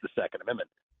you hate the Second Amendment,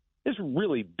 it's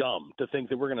really dumb to think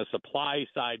that we're going to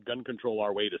supply-side gun control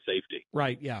our way to safety.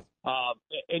 Right, yeah.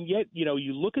 And yet,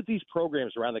 you look at these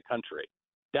programs around the country.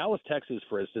 Dallas, Texas,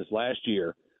 for instance, last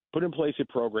year put in place a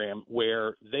program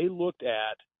where they looked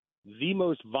at the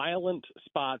most violent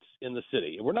spots in the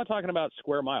city. And we're not talking about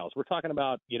square miles. We're talking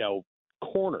about,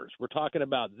 corners. We're talking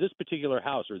about this particular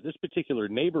house or this particular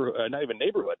neighborhood, not even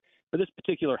neighborhood, but this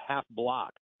particular half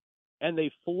block. And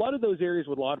they flooded those areas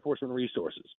with law enforcement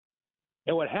resources.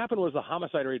 And what happened was the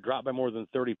homicide rate dropped by more than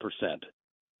 30%.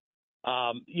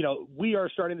 We are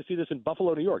starting to see this in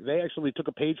Buffalo, New York. They actually took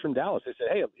a page from Dallas. They said,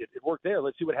 hey, it worked there.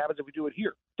 Let's see what happens if we do it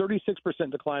here. 36%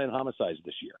 decline in homicides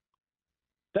this year.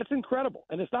 That's incredible.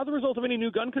 And it's not the result of any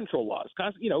new gun control laws.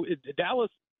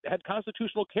 Dallas had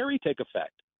constitutional carry take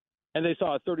effect, and they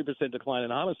saw a 30% decline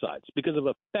in homicides because of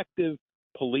effective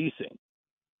policing.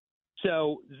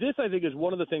 So this, I think, is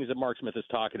one of the things that Mark Smith is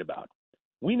talking about.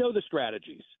 We know the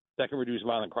strategies that can reduce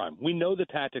violent crime. We know the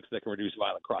tactics that can reduce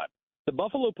violent crime. The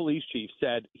Buffalo police chief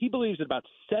said he believes that about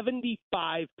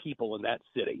 75 people in that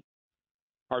city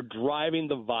are driving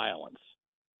the violence.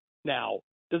 Now,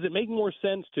 does it make more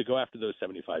sense to go after those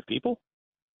 75 people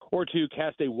or to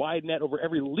cast a wide net over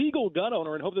every legal gun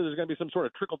owner and hope that there's going to be some sort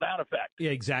of trickle-down effect?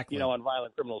 Yeah, exactly. On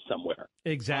violent criminals somewhere.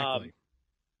 Exactly.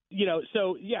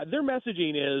 Their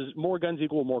messaging is more guns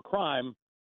equal more crime.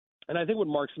 And I think what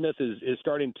Mark Smith is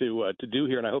starting to do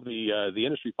here, and I hope the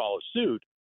industry follows suit,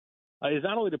 is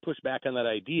not only to push back on that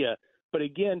idea, but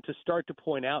again, to start to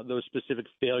point out those specific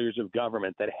failures of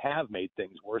government that have made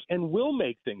things worse and will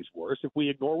make things worse if we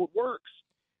ignore what works.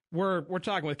 We're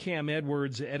talking with Cam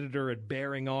Edwards, editor at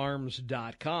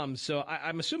BearingArms.com. So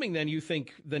I'm assuming then you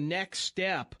think the next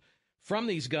step from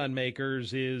these gun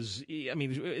makers is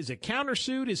it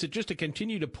countersuit? Is it just to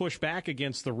continue to push back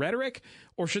against the rhetoric?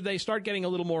 Or should they start getting a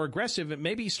little more aggressive and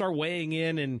maybe start weighing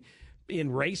in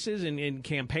races and in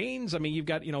campaigns? I mean, you've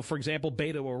got, for example,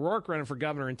 Beto O'Rourke running for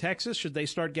governor in Texas. Should they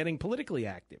start getting politically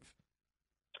active?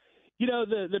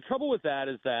 The trouble with that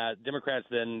is that Democrats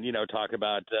then, talk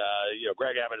about,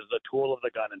 Greg Abbott is the tool of the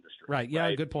gun industry. Right. Yeah.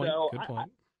 Right? Good point. So good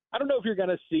point. I don't know if you're going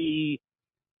to see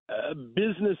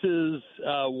businesses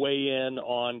weigh in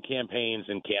on campaigns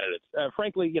and candidates.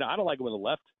 Frankly, I don't like it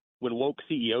when woke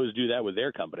CEOs do that with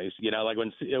their companies. Like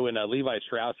when Levi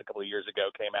Strauss a couple of years ago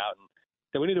came out and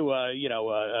said we need to,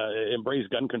 embrace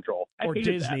gun control. Or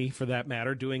Disney, for that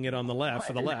matter, doing it on the left,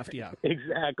 for the left, yeah.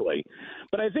 Exactly.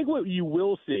 But I think what you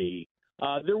will see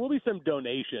There will be some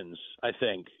donations, I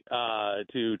think,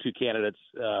 to candidates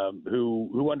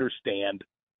who understand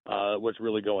what's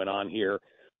really going on here.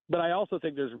 But I also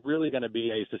think there's really going to be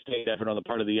a sustained effort on the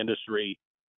part of the industry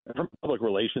from a public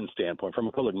relations standpoint, from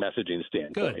a public messaging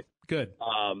standpoint. Good.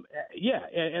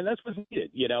 And that's what's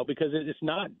needed, because it's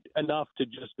not enough to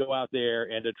just go out there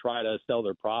and to try to sell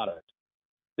their product.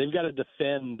 They've got to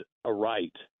defend a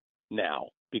right now.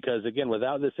 Because, again,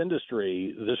 without this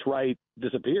industry, this right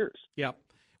disappears. Yeah.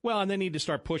 Well, and they need to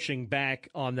start pushing back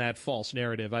on that false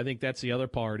narrative. I think that's the other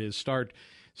part is start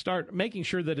making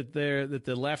sure that that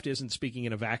the left isn't speaking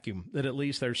in a vacuum, that at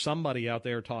least there's somebody out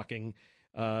there talking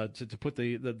to put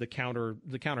the counter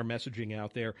messaging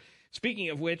out there. Speaking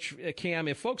of which, Cam,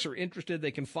 if folks are interested,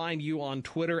 they can find you on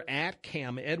Twitter at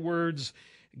Cam Edwards.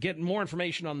 Get more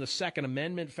information on the Second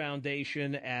Amendment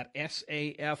Foundation at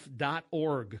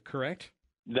saf.org, correct?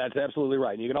 That's absolutely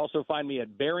right. And you can also find me at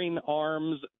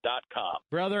bearingarms.com.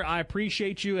 Brother, I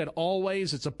appreciate you, and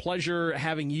always it's a pleasure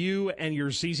having you and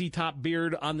your ZZ Top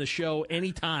beard on the show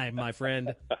anytime, my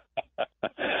friend.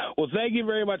 Well, thank you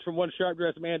very much from one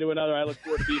sharp-dressed man to another. I look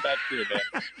forward to being back soon, man.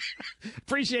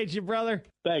 Appreciate you, brother.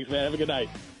 Thanks, man. Have a good night.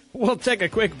 We'll take a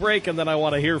quick break, and then I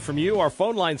want to hear from you. Our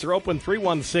phone lines are open,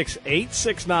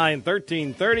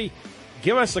 316-869-1330.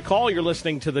 Give us a call. You're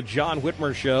listening to The John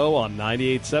Whitmer Show on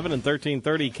 98.7 and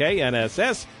 1330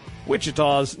 KNSS,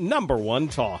 Wichita's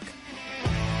 #1 talk.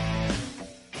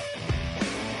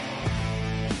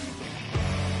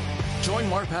 Join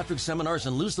Mark Patrick's seminars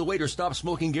and lose the weight or stop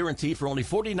smoking guarantee for only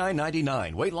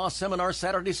 $49.99. Weight loss seminar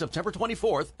Saturday, September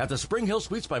 24th at the Spring Hill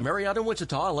Suites by Marriott in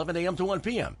Wichita, 11 a.m. to 1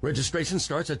 p.m. Registration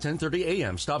starts at 10:30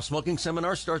 a.m. Stop smoking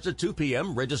seminar starts at 2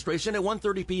 p.m. Registration at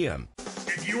 1:30 p.m.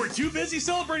 If you were too busy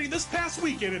celebrating this past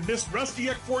weekend and missed Rusty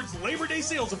Eck Ford's Labor Day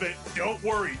sales event, don't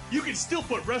worry. You can still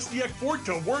put Rusty Eck Ford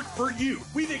to work for you.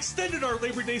 We've extended our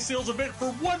Labor Day sales event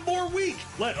for one more week.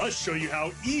 Let us show you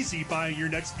how easy buying your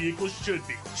next vehicle should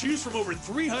be. Choose from over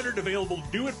 300 available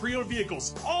new and pre-owned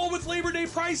vehicles, all with Labor Day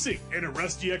pricing. And at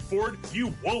Rusty Eck Ford,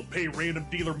 you won't pay random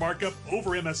dealer markup over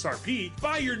MSRP.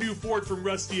 Buy your new Ford from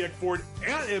Rusty Eck Ford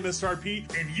at MSRP,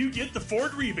 and you get the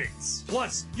Ford rebates.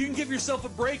 Plus, you can give yourself a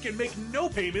break and make no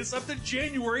payments up to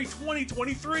January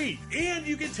 2023. And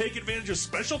you can take advantage of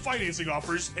special financing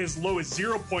offers as low as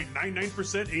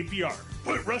 0.99% APR.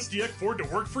 Put Rusty Eck Ford to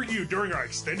work for you during our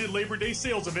extended Labor Day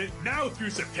sales event now through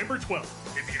September 12th.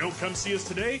 If you don't come see us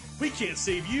today, we can't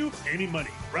save you any money.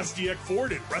 Rusty Eck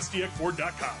Ford at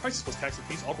rustyeckford.com. Prices plus tax and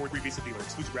fees. All Ford rebates and dealer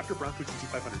excludes Raptor, Bronco,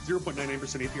 GT500.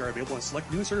 0.99% APR available on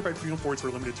select new and certified pre-owned Fords for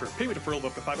a limited term. Payment deferral of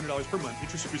up to $500 per month.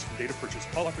 Interest reduced from date of purchase.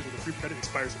 All offers with approved credit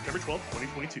expires September 12,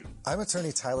 2022. I'm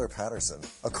attorney Tyler Patterson.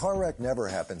 A car wreck never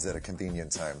happens at a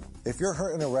convenient time. If you're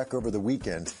hurt in a wreck over the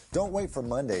weekend, don't wait for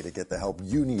Monday to get the help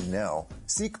you need now.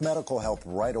 Seek medical help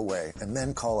right away and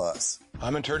then call us.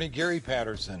 I'm attorney Gary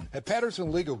Patterson. At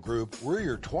Patterson Legal Group, we're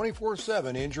your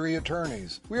 24/7 injury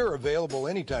attorneys. We are available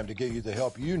anytime to get you the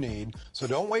help you need, so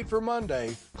don't wait for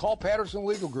Monday. Call Patterson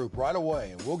Legal Group right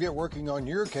away, and we'll get working on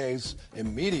your case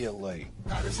immediately.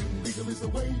 Patterson Legal is the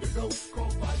way to go. Call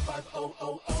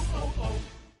 550-0000.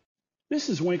 This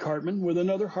is Wink Hartman with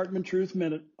another Hartman Truth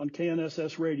Minute on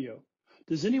KNSS Radio.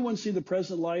 Does anyone see the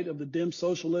present light of the dim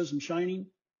socialism shining?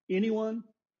 Anyone?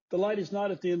 The light is not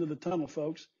at the end of the tunnel,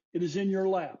 folks. It is in your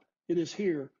lap. It is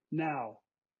here, now.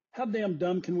 How damn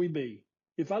dumb can we be?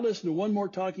 If I listen to one more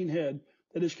talking head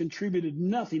that has contributed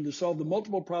nothing to solve the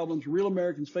multiple problems real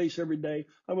Americans face every day,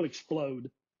 I will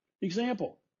explode.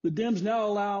 Example, the Dems now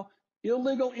allow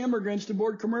illegal immigrants to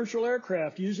board commercial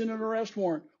aircraft using an arrest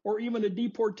warrant or even a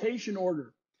deportation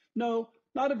order. No,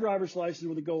 not a driver's license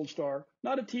with a gold star,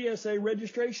 not a TSA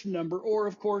registration number, or,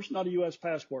 of course, not a U.S.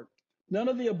 passport. None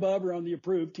of the above are on the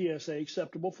approved TSA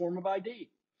acceptable form of ID.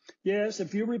 Yes, a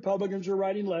few Republicans are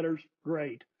writing letters.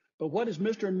 Great. But what is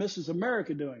Mr. and Mrs.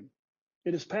 America doing?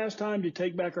 It is past time to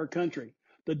take back our country.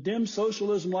 The dim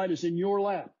socialism light is in your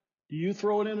lap. Do you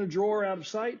throw it in a drawer out of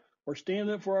sight or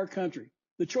stand up for our country?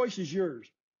 The choice is yours.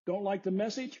 Don't like the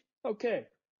message? Okay.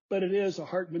 But it is a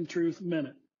Hartman Truth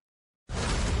Minute.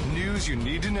 News you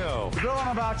need to know. The bill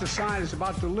I'm about to sign is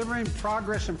about delivering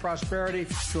progress and prosperity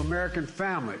to American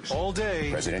families. All day.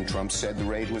 President Trump said the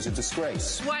raid was a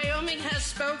disgrace. Wyoming has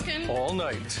spoken. All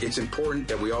night. It's important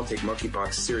that we all take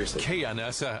monkeypox seriously.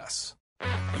 KNSS.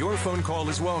 Your phone call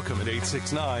is welcome at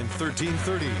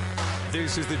 869-1330.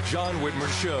 This is the John Whitmer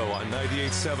Show on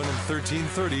 98.7 and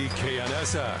 1330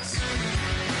 KNSS.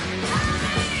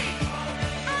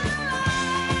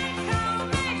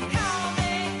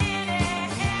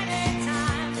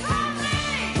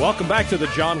 Welcome back to the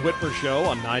John Whitmer Show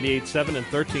on 98.7 and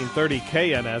 1330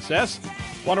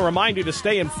 KNSS. Want to remind you to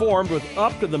stay informed with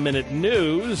up-to-the-minute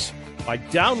news by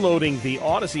downloading the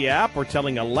Odyssey app or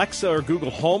telling Alexa or Google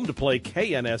Home to play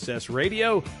KNSS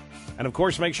Radio. And, of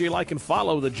course, make sure you like and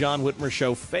follow the John Whitmer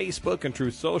Show Facebook and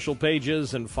Truth Social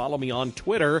pages, and follow me on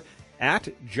Twitter at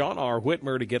John R.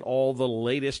 Whitmer to get all the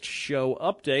latest show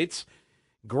updates.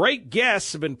 Great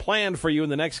guests have been planned for you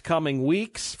in the next coming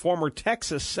weeks. Former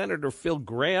Texas Senator Phil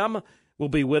Gramm will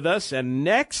be with us, and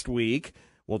next week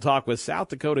we'll talk with South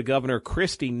Dakota Governor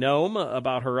Kristi Noem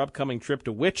about her upcoming trip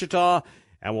to Wichita,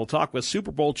 and we'll talk with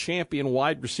Super Bowl champion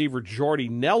wide receiver Jordy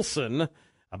Nelson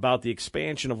about the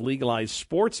expansion of legalized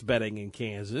sports betting in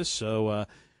Kansas. So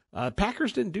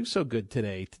Packers didn't do so good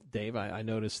today, Dave. I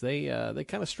noticed they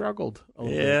kind of struggled a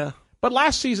little bit. But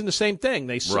last season, the same thing.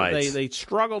 They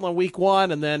struggled on week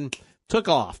one and then took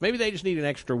off. Maybe they just need an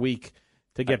extra week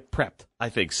to get prepped. I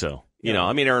think so. You know,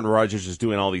 I mean, Aaron Rodgers is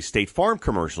doing all these State Farm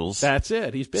commercials. That's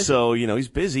it. He's busy. So, he's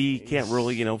busy. He can't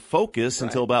really, focus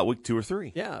until about week 2 or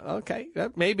 3. Yeah, okay.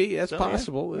 Maybe. That's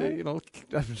possible. Yeah.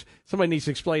 Somebody needs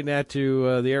to explain that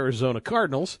to the Arizona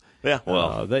Cardinals. Yeah,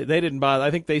 well. They didn't bother. I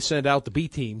think they sent out the B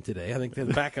team today. I think the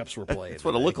backups were playing. That's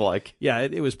what it looked like. Yeah,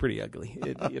 it was pretty ugly.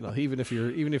 Even if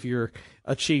you're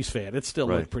a Chiefs fan, it still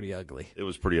looked pretty ugly. It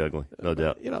was pretty ugly, no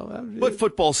doubt. But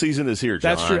football season is here,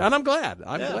 John. That's true, and I'm glad.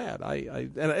 I'm glad.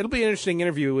 And it'll be an interesting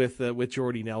interview with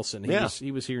Jordy Nelson.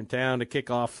 He was here in town to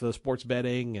kick off sports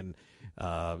betting, and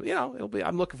it'll be.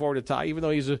 I'm looking forward to talk. Even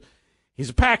though he's a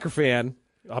Packer fan,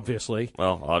 obviously.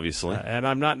 Well, obviously, and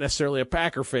I'm not necessarily a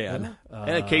Packer fan,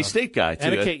 and a K-State guy too.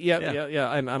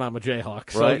 And I'm a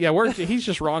Jayhawk. So he's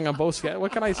just wrong on both sides.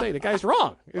 What can I say? The guy's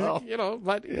wrong. Well,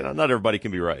 but not everybody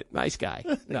can be right. Nice guy.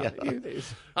 No,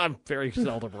 I'm very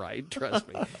seldom right. Trust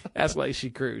me. Ask Lacey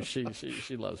Cruz.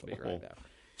 She loves me right now.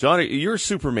 John, you're a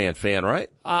Superman fan, right?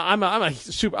 I'm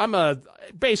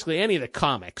basically any of the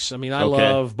comics. I mean, I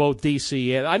love both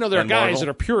DC and I know there are guys that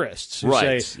are purists who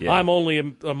say I'm only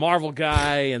a Marvel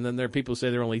guy, and then there are people who say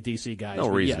they're only DC guys. No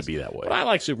reason to be that way. But I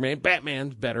like Superman.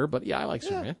 Batman's better, but I like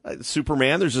Superman.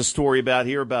 Superman. There's a story about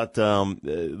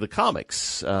the comics.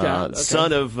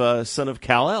 Son of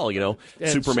Kal-El.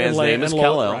 Superman's name is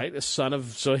Kal-El, right? Son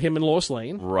of him and Lois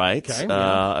Lane, right? Okay,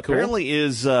 apparently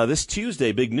is this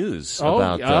Tuesday big news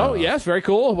about. Oh, yes, very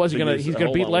cool. He's going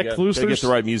to beat Lex Luthor's. Gotta get the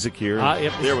right music here.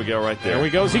 There we go, right there. There we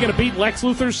go. Is he going to beat Lex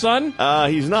Luthor's son?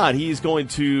 He's not. He's going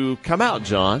to come out,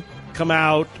 John. Come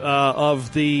out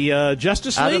of the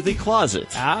Justice League? Out of the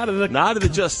closet. Not out of the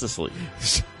Justice League.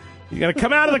 He's going to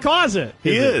come out of the closet.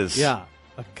 He is. Yeah.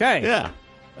 Okay. Yeah.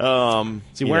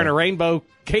 Is he wearing a rainbow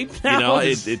cape now?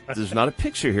 There's not a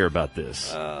picture here about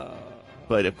this.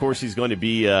 But, of course, he's going to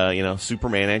be,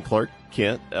 Superman and Clark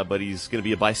Kent, but he's going to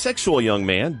be a bisexual young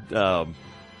man.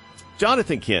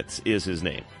 Jonathan Kent is his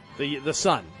name. The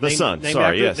son.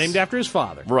 Named after his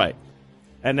father. Right.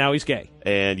 And now he's gay.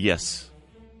 And, yes,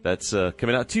 that's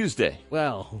coming out Tuesday.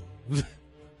 Well,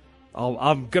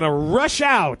 I'm going to rush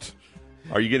out.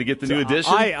 Are you going to get the new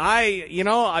edition? I'm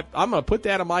going to put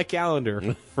that on my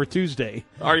calendar for Tuesday.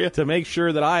 Are you? To make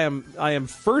sure that I am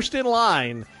first in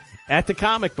line at the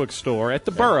comic book store at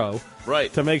the Borough,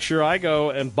 right? To make sure I go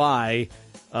and buy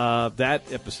that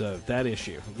episode, that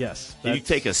issue. Yes. Can you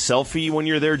take a selfie when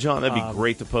you're there, John? That'd be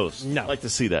great to post. No, I'd like to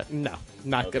see that. No,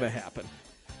 not going to happen.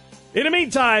 In the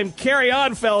meantime, carry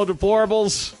on, fellow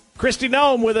deplorables. Kristi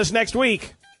Noem with us next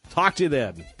week. Talk to you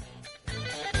then.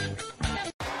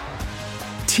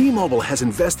 T-Mobile has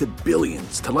invested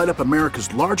billions to light up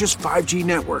America's largest 5G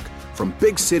network, from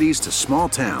big cities to small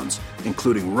towns,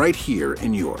 including right here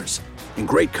in yours. And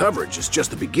great coverage is just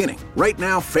the beginning. Right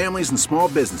now, families and small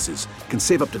businesses can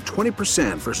save up to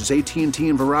 20% versus AT&T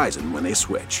and Verizon when they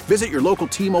switch. Visit your local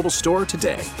T-Mobile store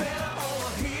today.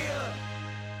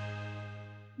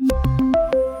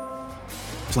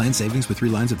 Plan savings with 3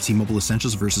 lines of T-Mobile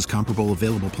Essentials versus comparable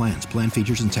available plans. Plan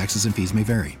features and taxes and fees may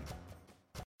vary.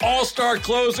 All-star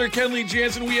closer Kenley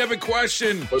Jansen, we have a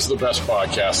question. What's the best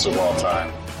podcast of all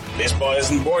time? Baseball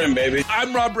isn't boring, baby.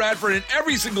 I'm Rob Bradford, and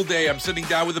every single day I'm sitting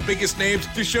down with the biggest names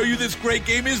to show you this great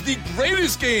game is the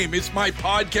greatest game. It's my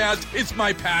podcast. It's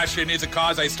my passion. It's a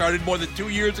cause I started more than 2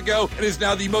 years ago and is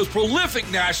now the most prolific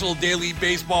national daily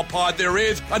baseball pod there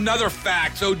is. Another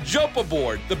fact, so jump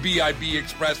aboard the BIB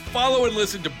Express. Follow and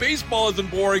listen to Baseball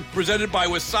Isn't Boring, presented by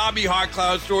Wasabi Hot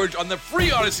Cloud Storage on the free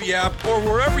Odyssey app or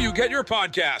wherever you get your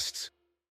podcasts.